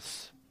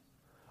righteousness.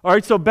 All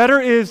right, so better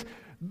is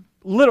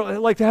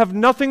little, like to have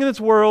nothing in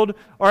this world.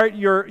 All right,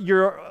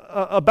 you're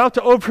about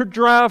to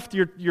overdraft,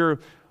 you're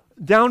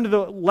down to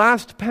the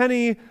last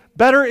penny.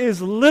 Better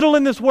is little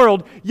in this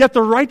world, yet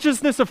the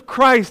righteousness of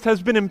Christ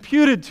has been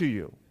imputed to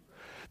you.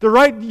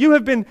 You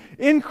have been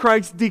in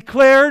Christ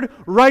declared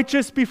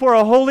righteous before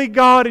a holy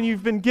God, and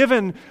you've been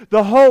given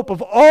the hope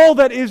of all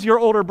that is your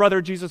older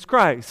brother, Jesus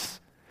Christ.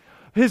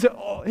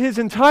 His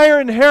entire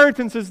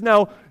inheritance is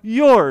now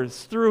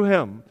yours through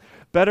him.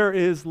 Better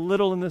is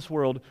little in this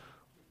world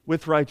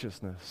with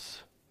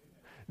righteousness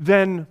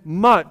than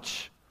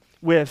much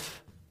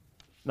with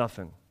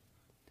nothing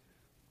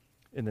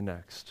in the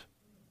next.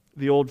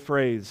 The old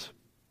phrase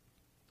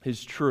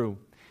is true.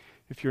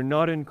 If you're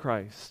not in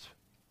Christ,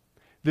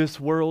 this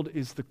world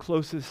is the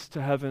closest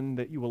to heaven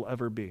that you will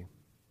ever be.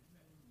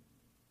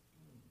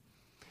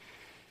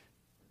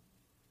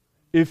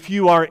 If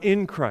you are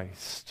in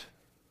Christ,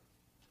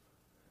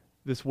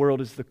 this world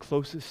is the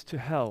closest to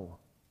hell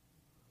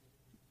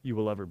you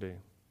will ever be.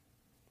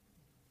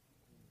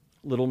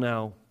 Little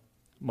now,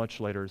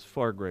 much later is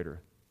far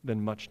greater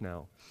than much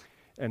now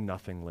and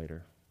nothing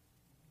later.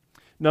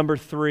 Number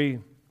 3,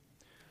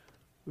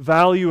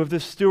 value of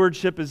this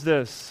stewardship is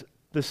this.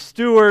 The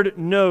steward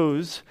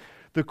knows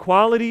that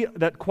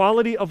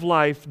quality of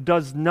life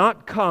does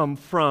not come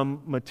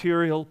from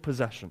material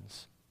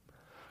possessions.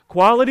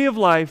 Quality of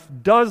life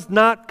does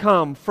not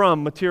come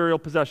from material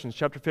possessions.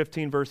 Chapter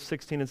 15, verse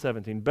 16 and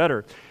 17.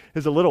 Better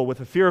is a little with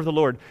the fear of the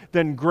Lord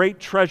than great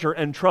treasure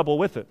and trouble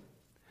with it.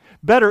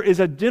 Better is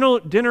a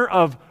dinner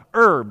of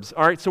herbs.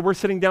 All right, so we're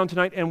sitting down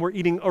tonight and we're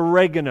eating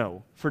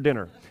oregano for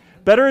dinner.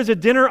 Better is a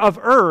dinner of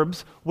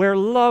herbs where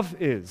love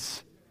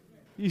is.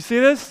 You see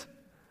this?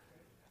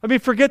 I mean,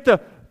 forget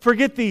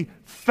the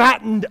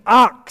fattened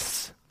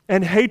ox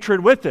and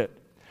hatred with it.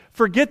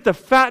 Forget the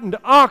fattened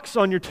ox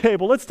on your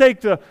table. Let's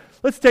take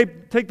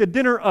the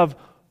dinner of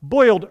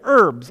boiled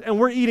herbs, and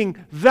we're eating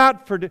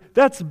that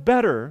that's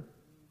better.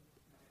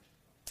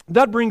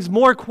 That brings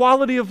more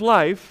quality of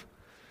life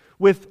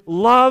with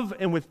love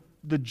and with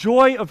the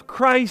joy of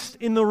Christ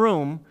in the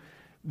room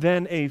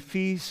than a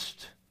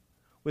feast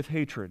with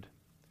hatred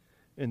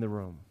in the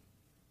room.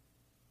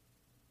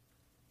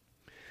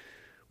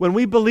 When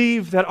we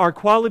believe that our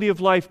quality of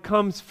life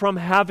comes from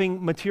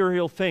having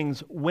material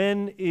things,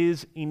 when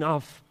is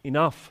enough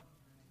enough?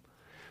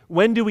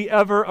 When do we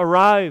ever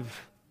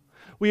arrive?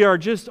 We are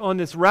just on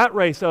this rat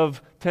race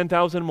of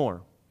 10,000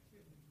 more.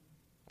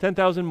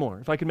 10,000 more.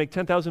 If I could make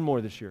 10,000 more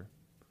this year.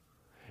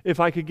 If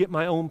I could get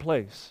my own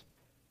place.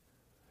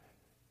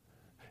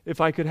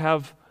 If I could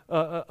have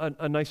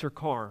a nicer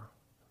car.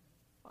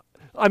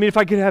 I mean, if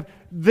I could have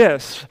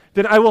this,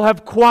 then I will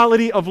have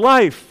quality of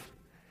life.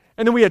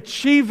 And then we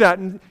achieve that,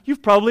 and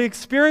you've probably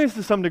experienced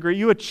to some degree.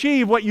 You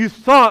achieve what you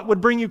thought would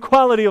bring you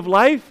quality of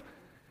life,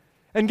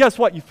 and guess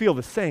what? You feel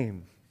the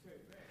same.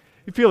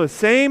 You feel the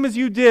same as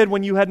you did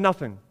when you had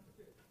nothing.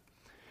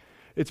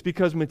 It's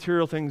because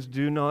material things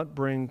do not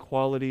bring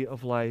quality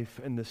of life,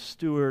 and the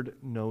steward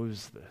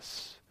knows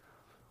this.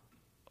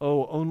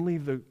 Oh, only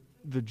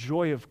the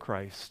joy of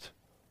Christ,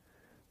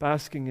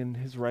 basking in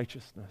his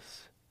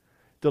righteousness,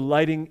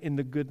 delighting in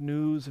the good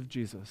news of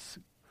Jesus,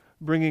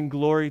 bringing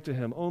glory to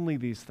him. Only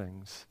these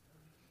things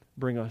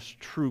bring us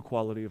true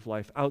quality of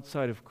life.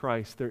 Outside of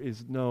Christ, there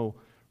is no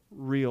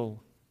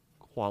real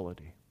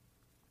quality.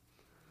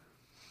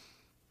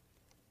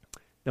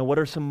 Now, what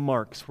are some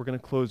marks? We're going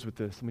to close with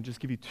this. Let me just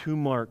give you 2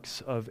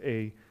 marks of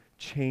a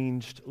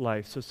changed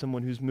life. So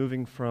someone who's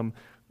moving from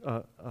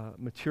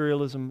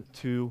materialism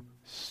to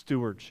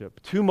stewardship.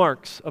 2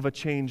 marks of a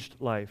changed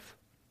life.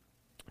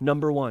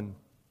 Number 1,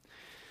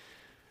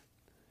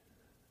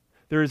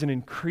 there is an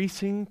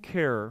increasing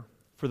care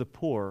for the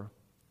poor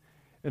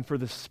and for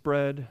the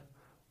spread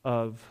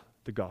of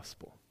the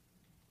gospel.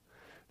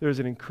 There is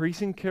an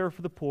increasing care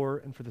for the poor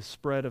and for the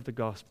spread of the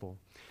gospel.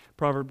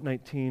 Proverbs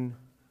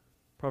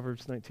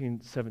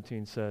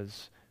 19:17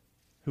 says,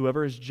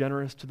 "Whoever is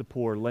generous to the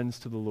poor lends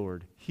to the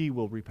Lord, he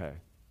will repay."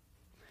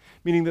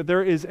 Meaning that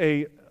there is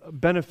a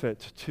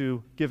benefit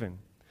to giving.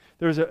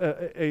 There's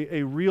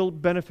a real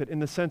benefit in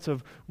the sense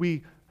of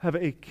we have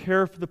a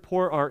care for the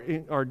poor,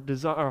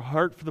 our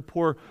heart for the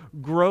poor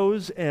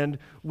grows, and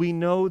we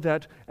know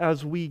that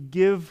as we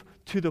give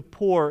to the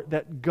poor,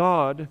 that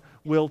God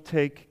will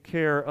take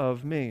care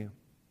of me.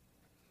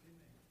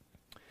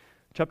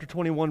 Chapter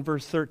 21,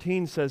 verse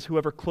 13 says,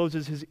 "Whoever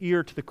closes his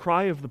ear to the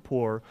cry of the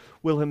poor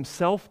will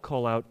himself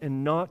call out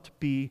and not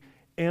be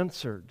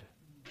answered.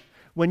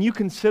 When you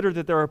consider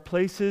that there are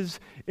places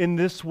in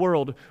this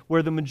world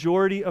where the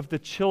majority of the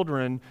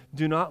children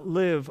do not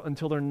live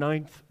until their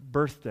 9th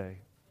birthday.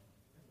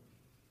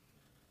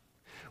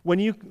 When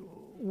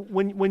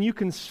you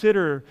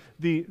consider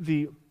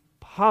the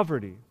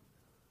poverty,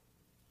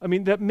 I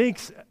mean, that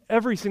makes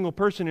every single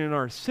person in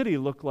our city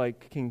look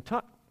like King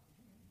Tut.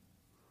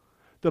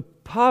 The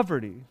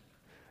poverty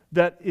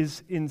that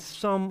is in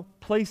some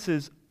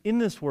places in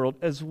this world,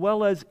 as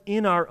well as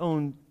in our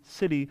own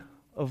city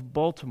of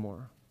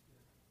Baltimore.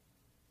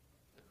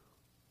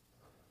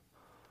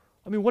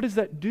 I mean, what does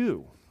that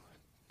do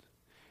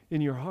in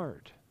your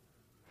heart?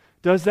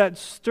 Does that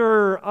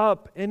stir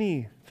up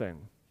anything?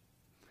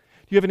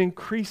 Do you have an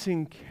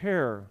increasing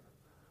care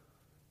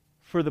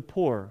for the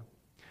poor?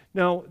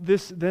 Now,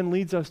 this then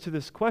leads us to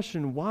this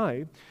question: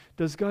 why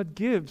does God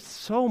give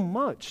so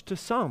much to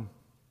some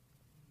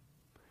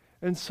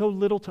and so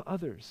little to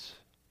others?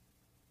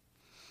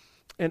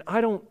 And I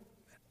don't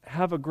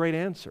have a great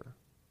answer.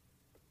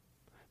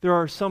 There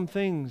are some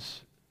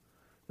things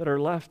that are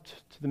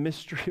left to the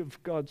mystery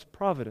of God's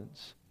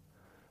providence.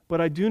 But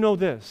I do know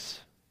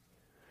this,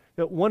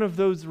 that one of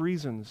those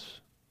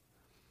reasons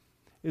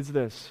is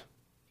this: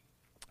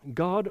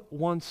 God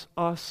wants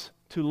us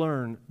to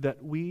learn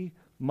that we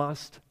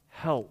must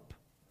help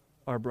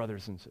our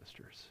brothers and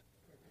sisters.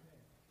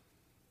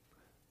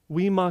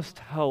 We must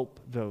help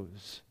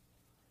those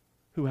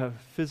who have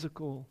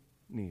physical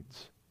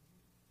needs.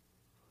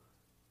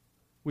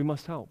 We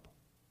must help.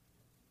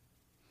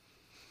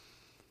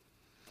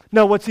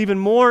 Now, what's even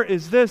more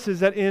is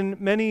that in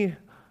many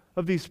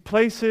of these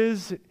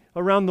places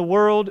around the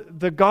world,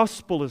 the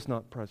gospel is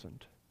not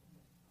present.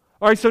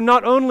 All right, so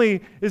not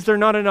only is there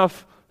not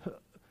enough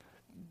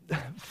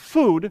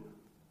food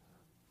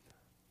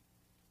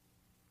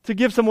to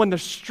give someone the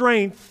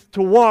strength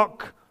to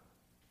walk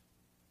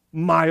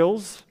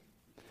miles,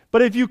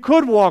 but if you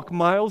could walk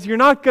miles, you're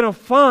not going to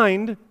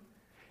find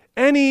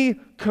any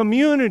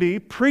community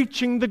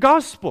preaching the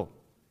gospel.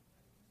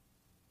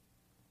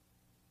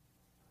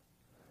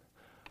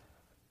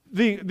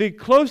 The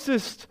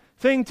closest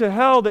thing to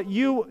hell that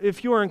you,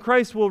 if you are in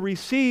Christ, will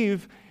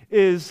receive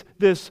is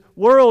this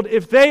world.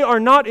 If they are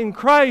not in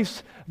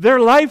Christ, their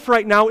life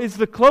right now is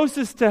the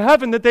closest to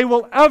heaven that they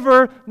will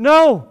ever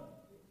know.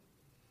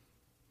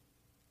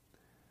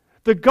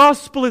 The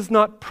gospel is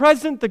not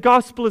present. The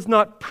gospel is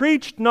not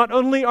preached. Not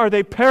only are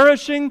they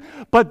perishing,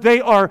 but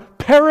they are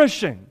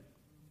perishing.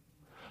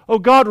 Oh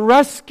God,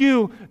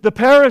 rescue the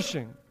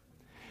perishing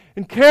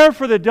and care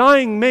for the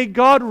dying. May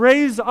God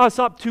raise us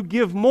up to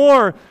give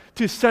more,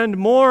 to send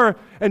more,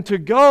 and to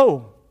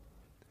go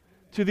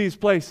to these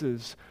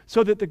places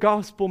so that the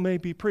gospel may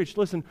be preached.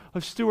 Listen,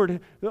 a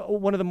steward,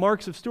 one of the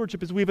marks of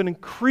stewardship is we have an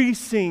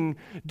increasing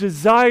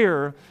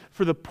desire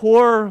for the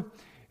poor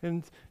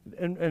and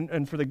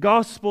for the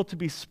gospel to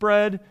be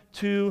spread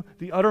to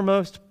the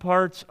uttermost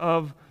parts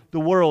of the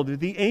world.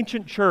 The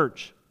ancient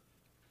church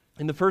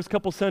in the first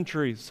couple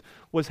centuries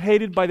was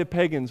hated by the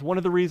pagans. One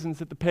of the reasons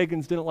that the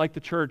pagans didn't like the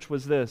church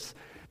was this.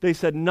 They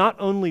said, not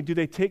only do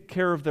they take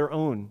care of their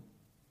own,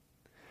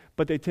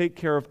 but they take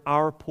care of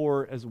our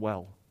poor as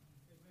well.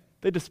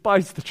 They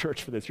despised the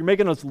church for this. You're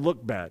making us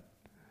look bad.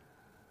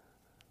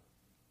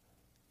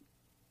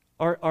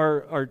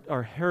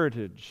 Our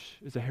heritage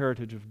is a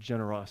heritage of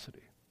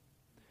generosity,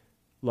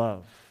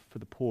 love for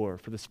the poor,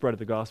 for the spread of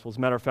the gospel. As a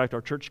matter of fact,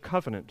 our church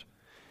covenant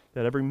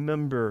that every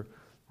member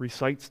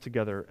recites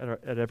together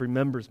at every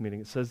members meeting,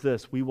 it says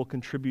this: we will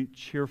contribute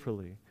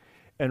cheerfully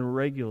and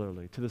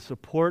regularly to the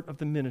support of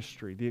the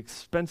ministry, the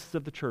expenses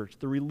of the church,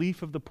 the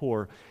relief of the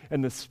poor,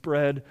 and the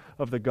spread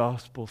of the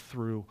gospel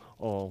through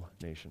all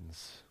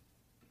nations.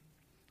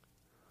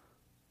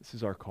 This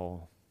is our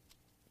call.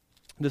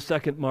 The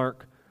second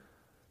mark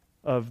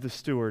of the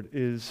steward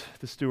is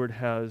the steward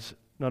has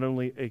not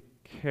only a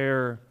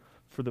care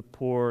for the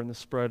poor and the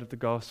spread of the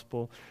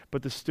gospel,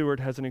 but the steward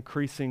has an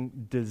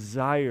increasing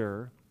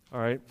desire, all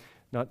right,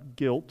 not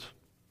guilt,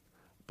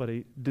 but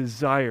a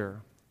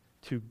desire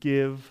to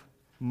give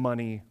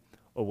money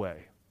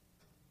away.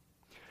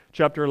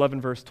 Chapter 11,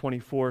 verse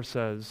 24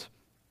 says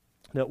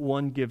that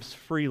one gives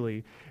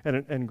freely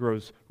and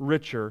grows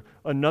richer,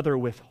 another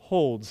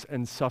withholds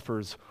and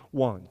suffers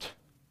want.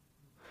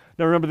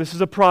 Now remember, this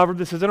is a proverb,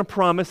 this isn't a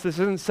promise, this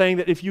isn't saying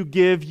that if you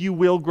give, you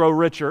will grow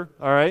richer,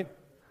 all right?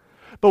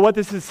 But what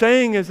this is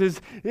saying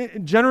is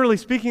generally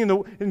speaking,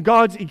 in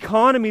God's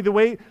economy, the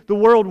way the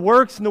world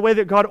works and the way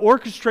that God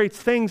orchestrates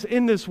things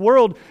in this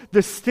world,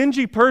 the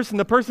stingy person,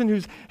 the person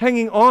who's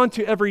hanging on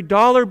to every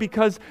dollar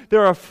because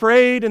they're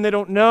afraid and they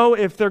don't know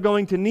if they're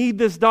going to need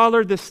this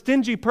dollar, the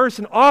stingy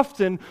person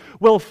often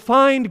will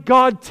find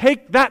God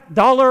take that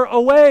dollar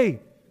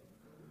away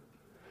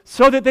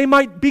so that they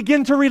might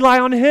begin to rely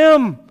on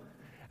Him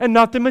and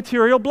not the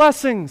material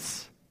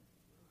blessings.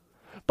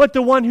 But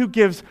the one who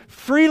gives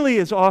freely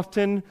is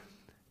often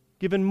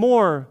given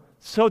more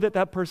so that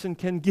that person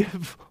can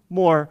give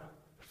more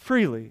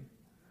freely.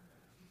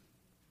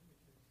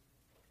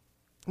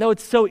 Now,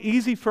 it's so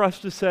easy for us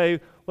to say,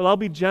 well, I'll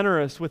be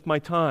generous with my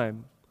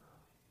time.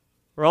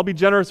 Or I'll be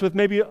generous with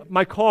maybe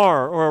my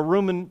car or a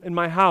room in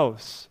my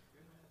house.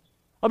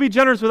 I'll be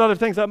generous with other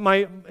things. When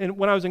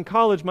I was in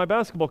college, my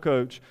basketball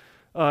coach,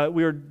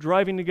 we were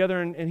driving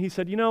together, and he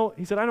said,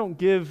 I don't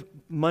give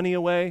money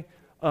away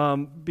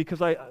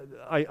because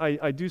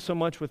I do so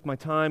much with my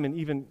time, and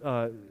even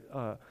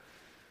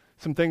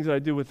some things that I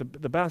do with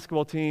the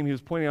basketball team. He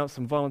was pointing out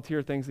some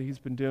volunteer things that he's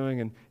been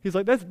doing, and he's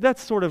like,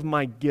 that's sort of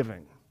my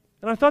giving.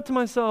 And I thought to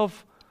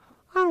myself,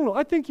 I don't know,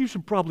 I think you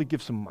should probably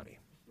give some money.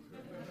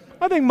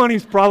 I think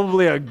money's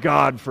probably a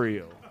god for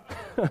you.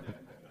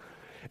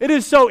 It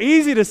is so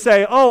easy to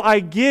say, I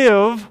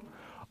give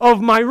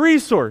of my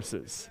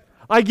resources.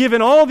 I give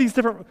in all these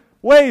different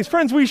ways.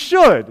 Friends, we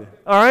should,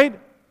 all right?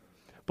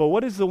 But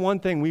what is the one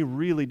thing we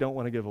really don't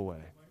want to give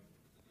away?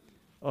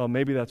 Oh,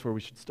 maybe that's where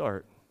we should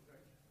start.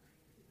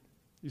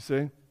 You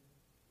see?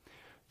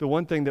 The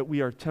one thing that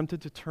we are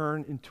tempted to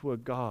turn into a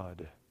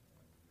god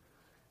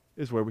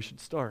is where we should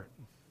start.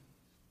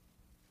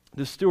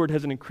 The steward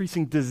has an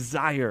increasing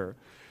desire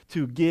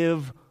to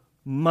give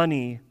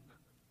money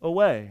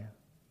away.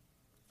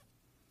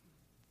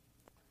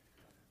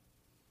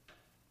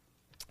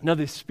 Now,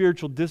 the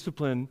spiritual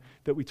discipline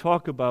that we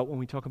talk about when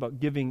we talk about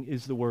giving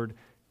is the word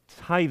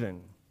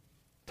tithing.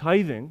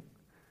 Tithing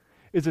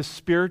is a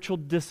spiritual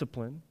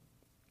discipline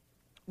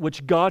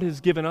which God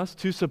has given us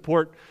to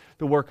support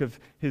the work of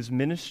His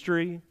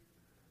ministry,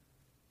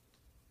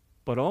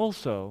 but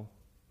also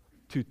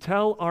to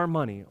tell our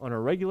money on a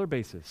regular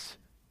basis,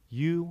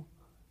 you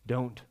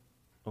don't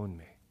own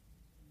me.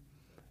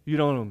 You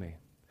don't own me.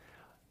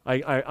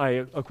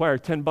 I acquire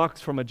 $10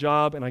 from a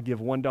job and I give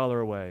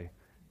 $1 away.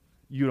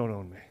 You don't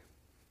own me.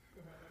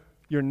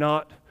 You're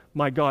not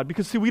my God.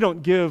 Because see, we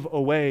don't give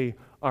away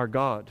our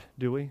God,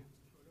 do we?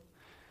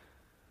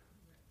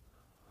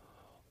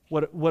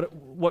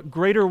 What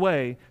greater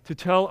way to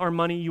tell our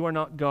money you are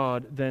not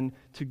God than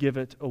to give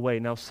it away?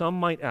 Now, some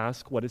might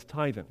ask, what is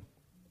tithing?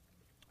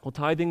 Well,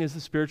 tithing is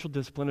the spiritual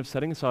discipline of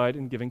setting aside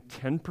and giving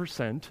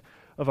 10%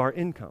 of our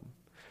income.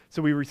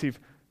 So we receive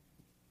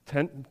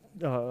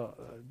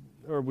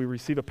we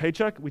receive a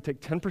paycheck, we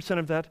take 10%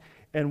 of that,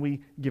 and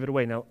we give it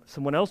away. Now,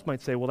 someone else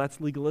might say, well, that's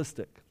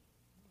legalistic.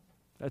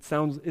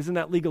 Isn't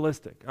that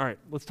legalistic? All right,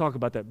 let's talk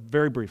about that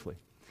very briefly.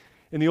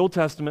 In the Old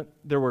Testament,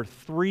 there were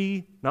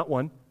three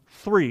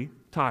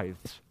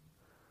tithes.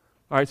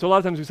 All right, so a lot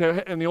of times we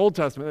say, in the Old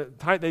Testament,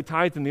 they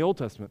tithed in the Old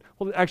Testament.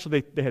 Well,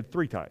 actually, they had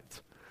 3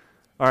 tithes.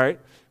 All right,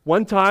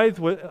 one tithe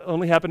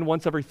only happened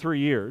once every 3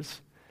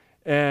 years,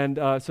 and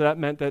so that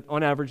meant that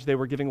on average they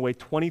were giving away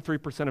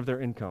 23% of their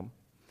income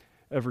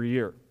every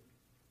year.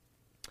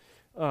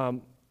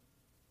 And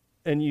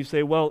you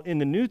say, well, in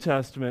the New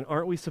Testament,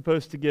 aren't we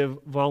supposed to give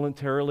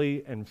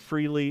voluntarily and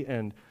freely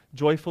and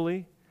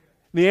joyfully?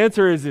 The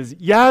answer is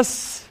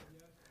yes,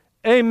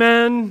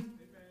 amen,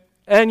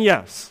 and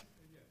yes.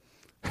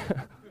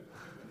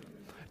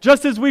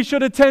 Just as we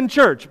should attend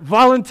church,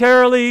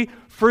 voluntarily,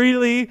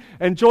 freely,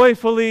 and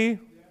joyfully.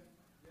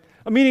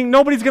 Meaning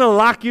nobody's going to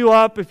lock you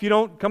up if you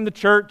don't come to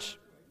church.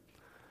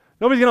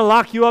 Nobody's going to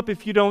lock you up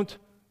if you don't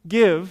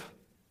give.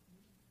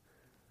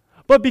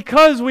 But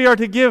because we are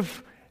to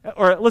give,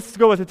 or let's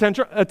go with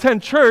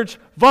attend church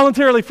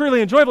voluntarily,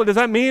 freely, and joyfully, does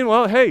that mean,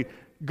 well, hey,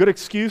 good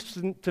excuse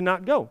to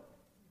not go?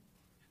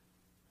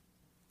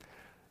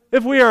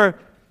 If we are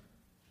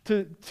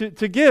to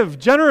give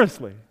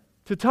generously,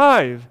 to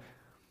tithe,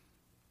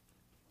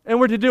 and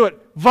we're to do it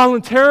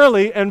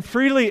voluntarily and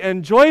freely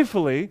and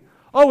joyfully,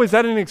 is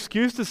that an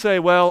excuse to say,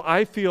 well,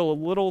 I feel a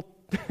little,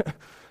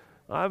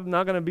 I'm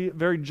not going to be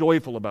very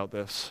joyful about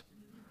this.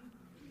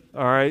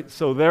 All right,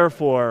 so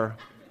therefore,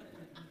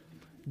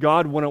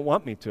 God wouldn't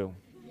want me to.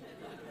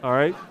 All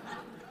right?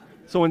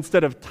 So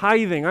instead of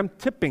tithing, I'm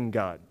tipping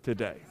God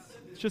today.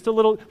 It's just a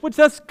little, which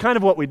that's kind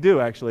of what we do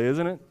actually,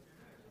 isn't it?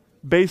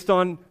 Based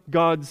on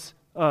God's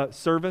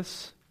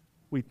service,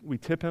 we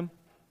tip Him.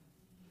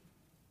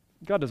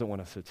 God doesn't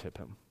want us to tip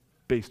Him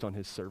based on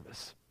His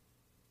service,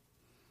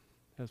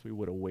 as we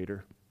would a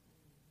waiter.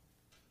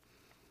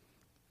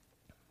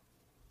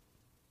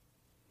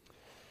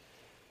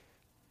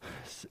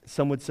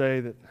 Some would say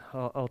that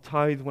I'll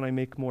tithe when I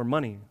make more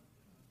money.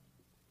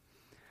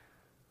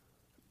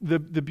 The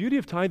beauty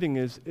of tithing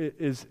is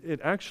it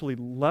actually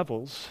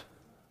levels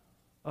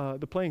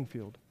the playing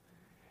field,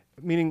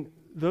 meaning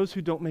those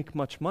who don't make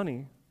much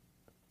money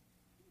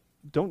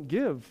don't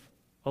give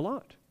a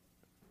lot.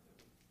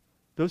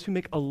 Those who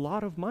make a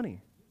lot of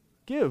money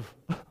give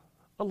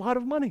a lot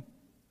of money.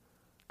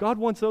 God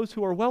wants those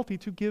who are wealthy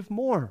to give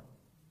more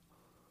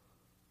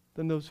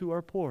than those who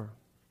are poor.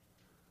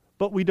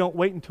 But we don't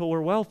wait until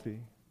we're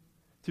wealthy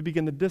to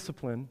begin the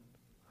discipline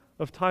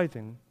of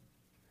tithing.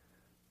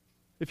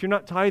 If you're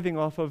not tithing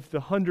off of the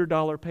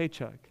 $100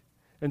 paycheck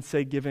and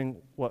say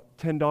giving,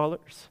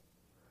 $10?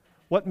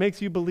 What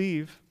makes you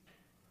believe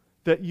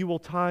that you will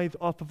tithe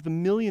off of the $1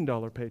 million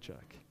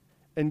paycheck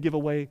and give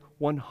away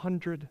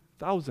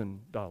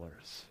 $100,000?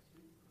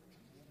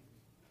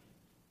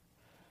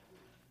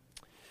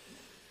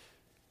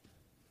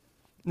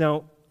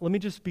 Now, let me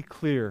just be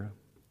clear.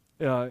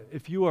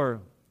 If you are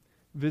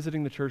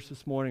visiting the church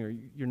this morning, or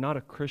you're not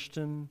a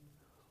Christian,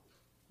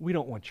 we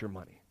don't want your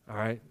money, all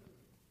right?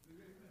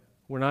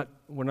 We're not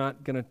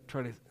going to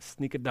try to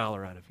sneak $1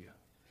 out of you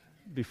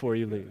before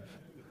you leave.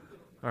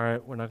 All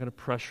right, we're not going to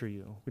pressure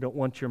you. We don't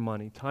want your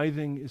money.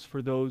 Tithing is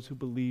for those who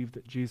believe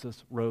that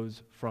Jesus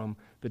rose from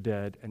the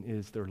dead and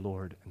is their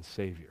Lord and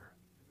Savior.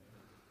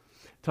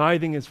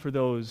 Tithing is for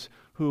those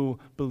who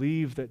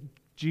believe that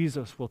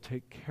Jesus will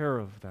take care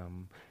of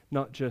them,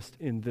 not just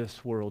in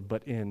this world,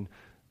 but in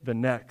the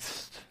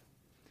next.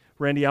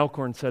 Randy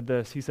Alcorn said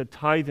this. He said,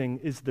 tithing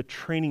is the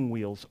training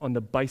wheels on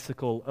the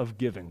bicycle of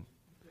giving,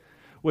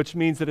 which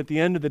means that at the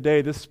end of the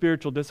day, this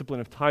spiritual discipline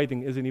of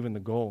tithing isn't even the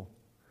goal.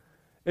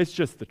 It's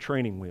just the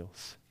training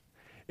wheels.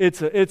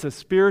 It's a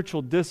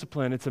spiritual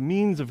discipline. It's a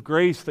means of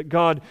grace that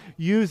God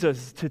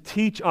uses to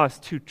teach us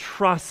to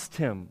trust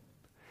Him,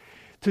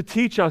 to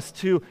teach us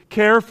to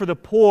care for the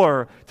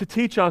poor, to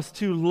teach us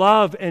to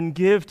love and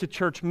give to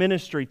church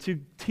ministry, to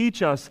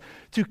teach us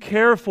to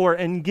care for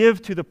and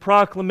give to the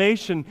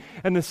proclamation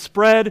and the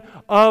spread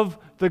of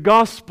the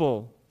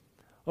gospel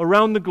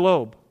around the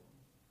globe.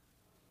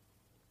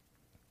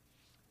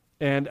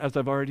 And as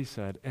I've already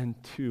said, and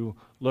to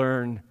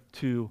learn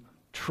to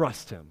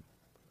trust Him.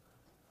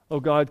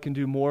 Oh, God can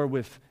do more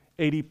with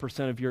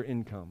 80% of your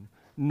income,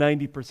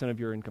 90%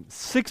 of your income,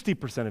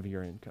 60% of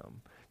your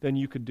income than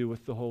you could do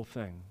with the whole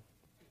thing.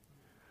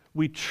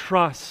 We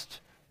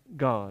trust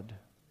God.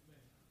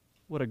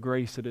 What a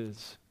grace it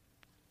is.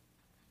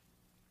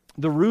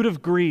 The root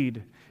of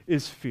greed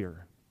is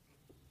fear.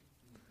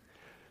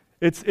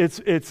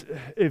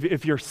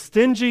 If you're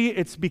stingy,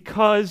 it's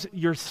because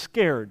you're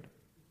scared.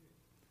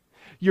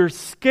 You're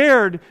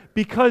scared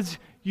because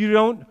you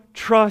don't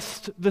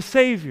trust the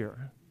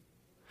Savior.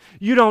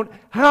 You don't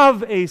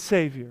have a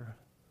Savior.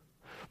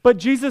 But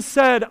Jesus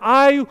said,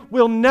 I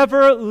will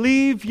never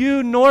leave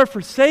you nor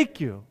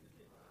forsake you.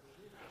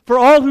 For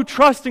all who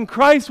trust in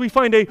Christ, we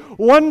find a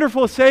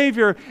wonderful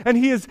Savior, and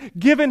He has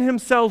given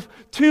Himself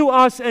to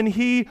us, and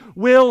He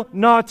will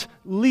not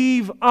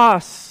leave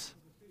us.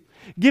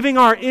 Giving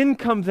our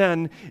income,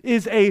 then,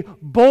 is a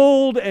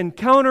bold and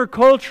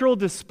countercultural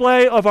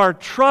display of our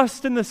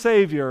trust in the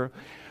Savior.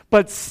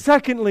 But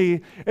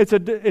secondly, it's a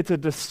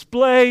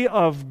display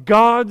of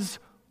God's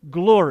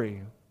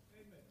glory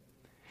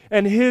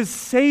and His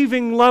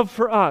saving love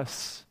for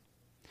us.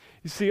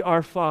 You see,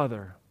 our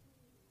Father,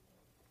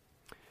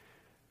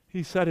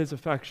 He set His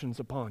affections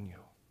upon you.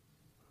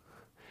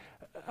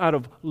 Out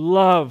of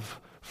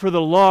love for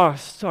the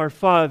lost, our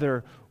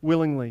Father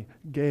willingly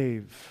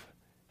gave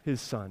His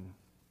Son.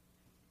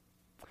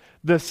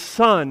 The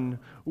Son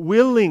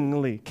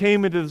willingly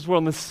came into this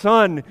world, and the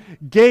Son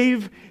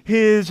gave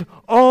His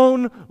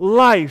own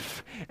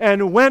life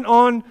and went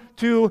on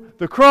to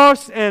the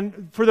cross,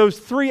 and for those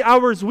 3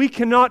 hours we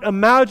cannot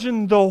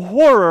imagine the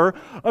horror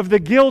of the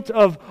guilt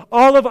of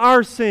all of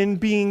our sin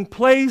being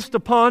placed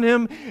upon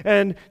Him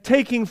and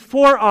taking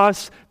for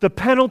us the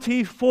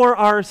penalty for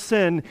our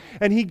sin,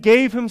 and He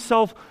gave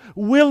Himself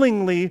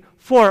willingly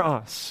for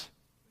us.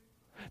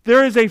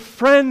 There is a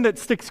friend that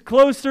sticks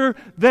closer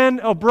than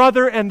a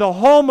brother, and the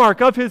hallmark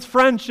of His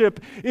friendship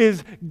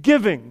is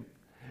giving,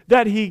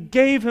 that He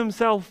gave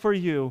Himself for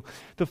you.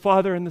 The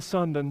Father and the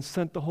Son then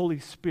sent the Holy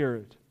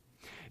Spirit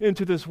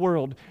into this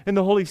world, and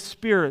the Holy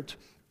Spirit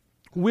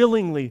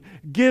willingly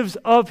gives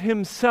of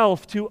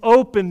Himself to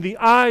open the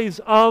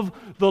eyes of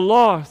the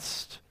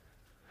lost,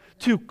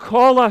 to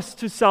call us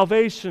to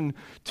salvation,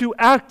 to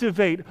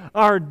activate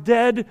our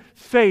dead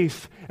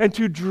faith, and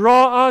to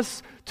draw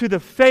us to the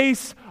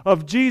face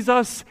of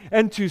Jesus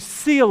and to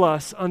seal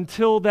us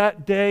until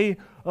that day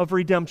of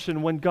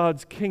redemption when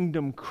God's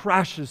kingdom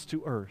crashes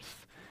to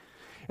earth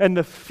and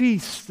the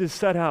feast is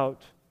set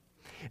out.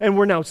 And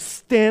we're now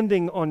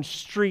standing on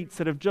streets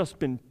that have just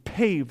been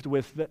paved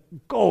with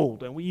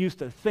gold, and we used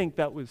to think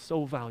that was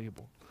so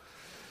valuable.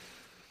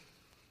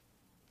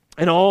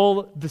 And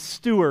all the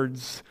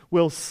stewards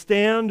will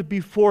stand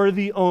before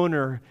the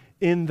owner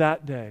in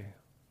that day.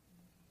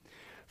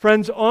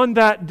 Friends, on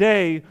that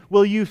day,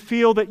 will you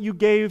feel that you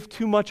gave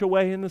too much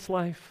away in this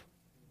life?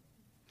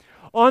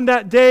 On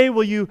that day,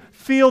 will you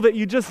feel that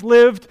you just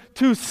lived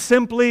too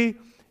simply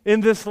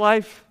in this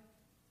life?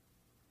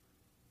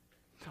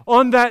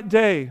 On that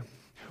day,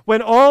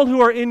 when all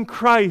who are in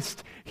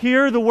Christ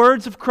hear the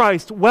words of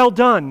Christ, "Well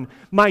done,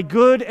 my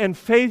good and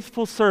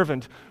faithful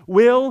servant,"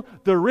 will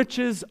the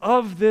riches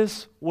of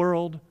this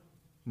world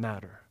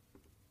matter?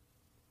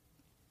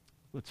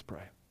 Let's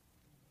pray.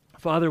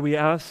 Father, we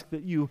ask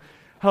that you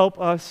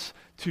help us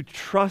to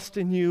trust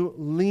in you,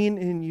 lean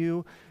in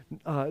you,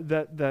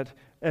 that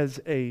as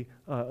a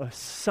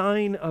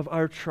sign of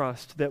our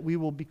trust, that we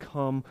will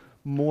become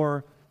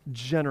more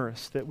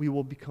generous, that we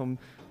will become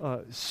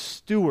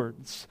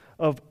stewards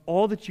of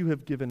all that you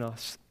have given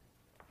us,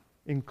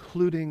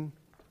 including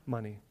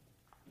money,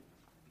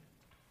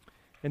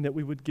 and that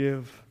we would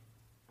give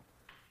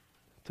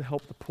to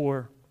help the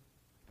poor,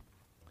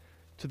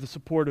 to the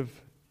support of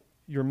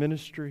your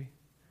ministry,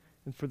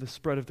 and for the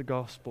spread of the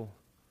gospel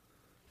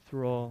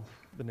through all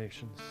the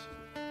nations.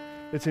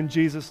 It's in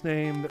Jesus'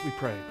 name that we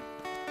pray.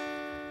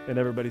 And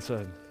everybody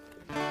said,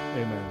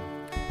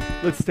 amen.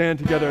 Let's stand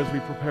together as we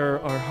prepare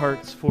our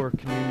hearts for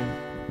communion.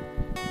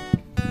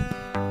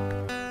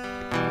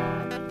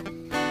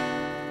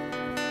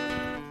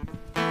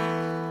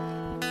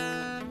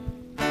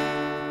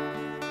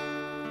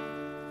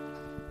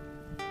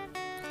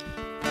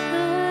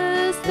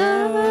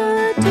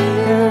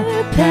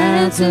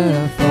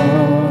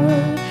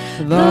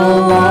 For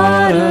the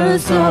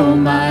waters, so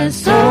my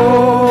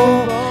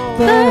soul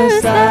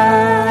thirsts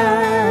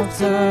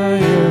after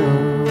you.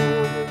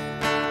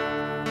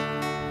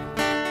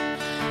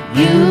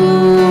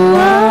 You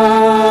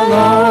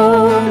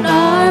alone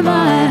are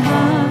my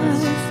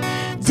heart's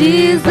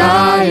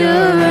desire,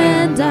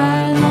 and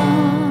I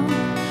long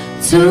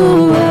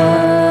to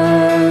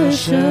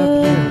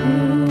worship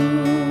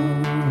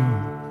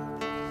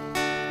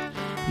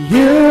you.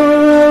 You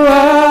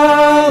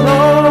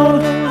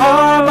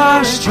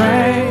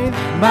strength,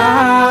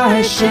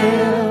 my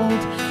shield,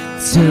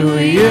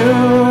 to you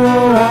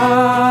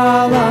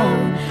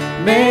alone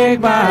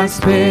make my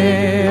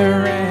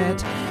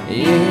spirit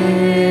yield.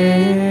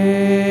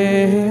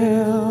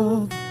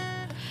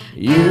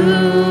 You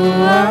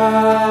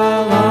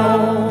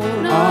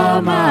alone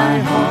are my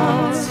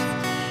heart's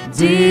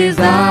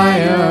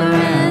desire,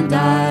 and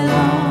I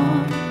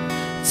long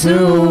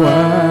to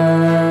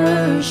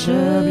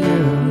worship you.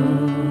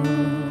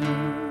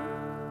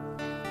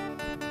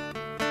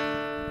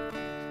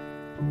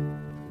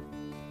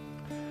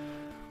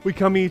 We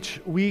come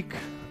each week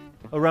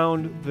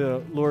around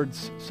the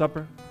Lord's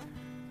Supper.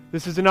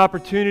 This is an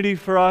opportunity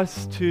for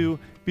us to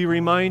be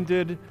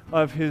reminded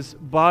of His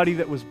body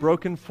that was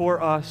broken for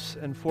us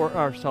and for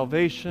our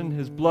salvation,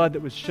 His blood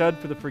that was shed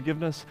for the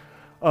forgiveness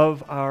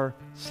of our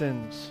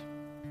sins.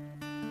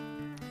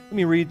 Let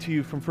me read to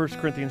you from 1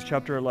 Corinthians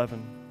chapter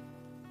 11.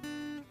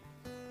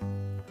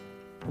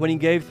 When He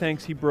gave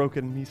thanks, He broke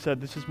it, and He said,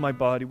 "This is my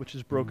body, which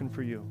is broken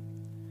for you.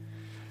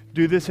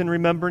 Do this in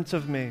remembrance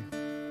of me."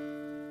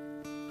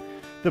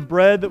 The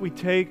bread that we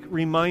take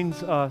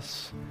reminds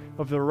us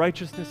of the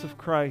righteousness of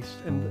Christ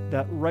and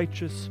that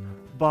righteous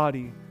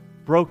body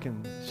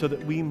broken so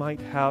that we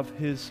might have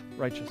His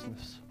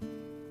righteousness.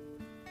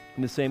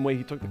 In the same way,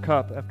 He took the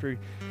cup after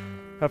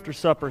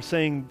supper,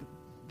 saying,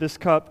 "This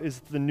cup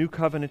is the new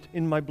covenant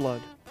in my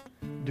blood.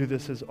 Do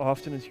this as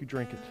often as you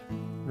drink it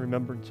in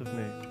remembrance of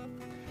me.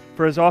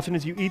 For as often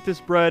as you eat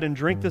this bread and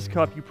drink this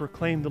cup, you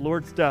proclaim the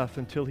Lord's death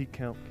until He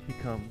comes."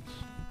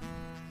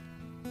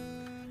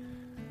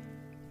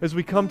 As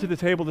we come to the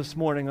table this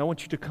morning, I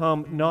want you to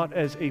come not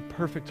as a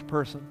perfect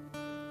person,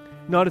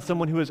 not as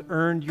someone who has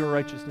earned your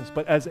righteousness,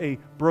 but as a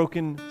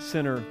broken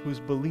sinner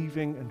who's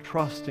believing and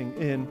trusting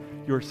in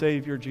your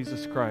Savior,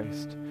 Jesus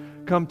Christ.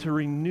 Come to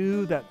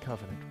renew that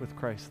covenant with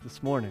Christ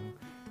this morning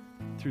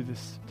through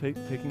this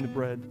taking the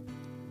bread,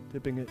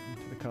 dipping it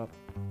into the cup.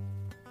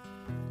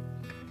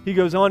 He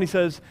goes on, he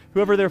says,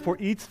 "Whoever therefore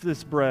eats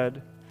this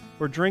bread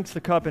or drinks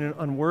the cup in an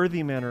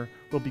unworthy manner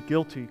will be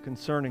guilty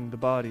concerning the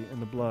body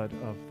and the blood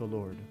of the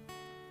Lord."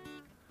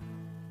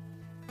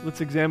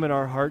 Let's examine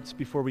our hearts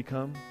before we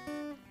come.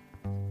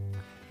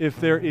 If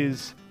there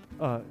is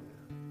a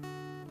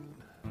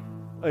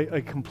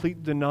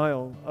complete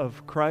denial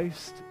of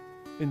Christ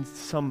in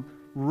some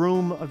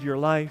room of your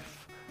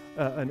life,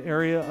 an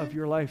area of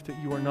your life that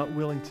you are not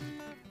willing to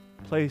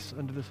place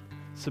under the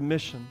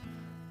submission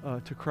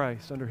to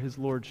Christ, under His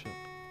lordship,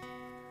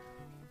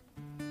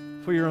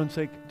 for your own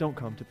sake, don't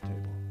come to the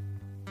table.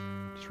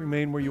 Just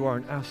remain where you are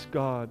and ask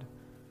God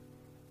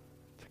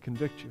to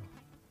convict you.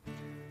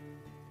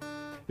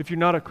 If you're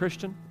not a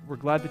Christian, we're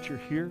glad that you're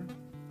here.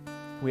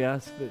 We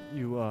ask that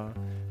you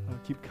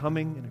keep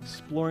coming and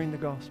exploring the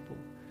gospel.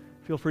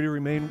 Feel free to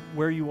remain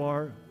where you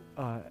are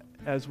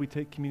as we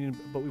take communion,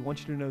 but we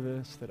want you to know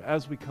this, that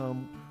as we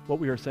come, what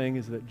we are saying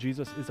is that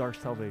Jesus is our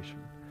salvation.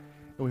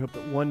 And we hope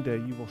that one day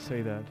you will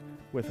say that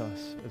with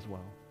us as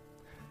well.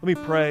 Let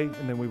me pray,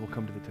 and then we will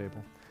come to the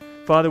table.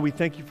 Father, we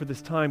thank you for this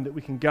time that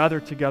we can gather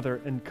together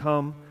and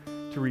come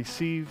to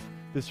receive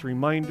this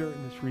reminder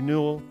and this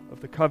renewal of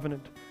the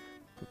covenant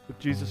with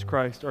Jesus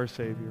Christ, our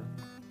Savior.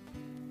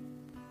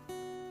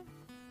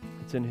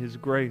 It's in His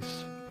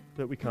grace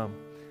that we come,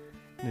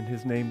 and in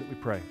His name that we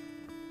pray.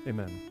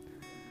 Amen.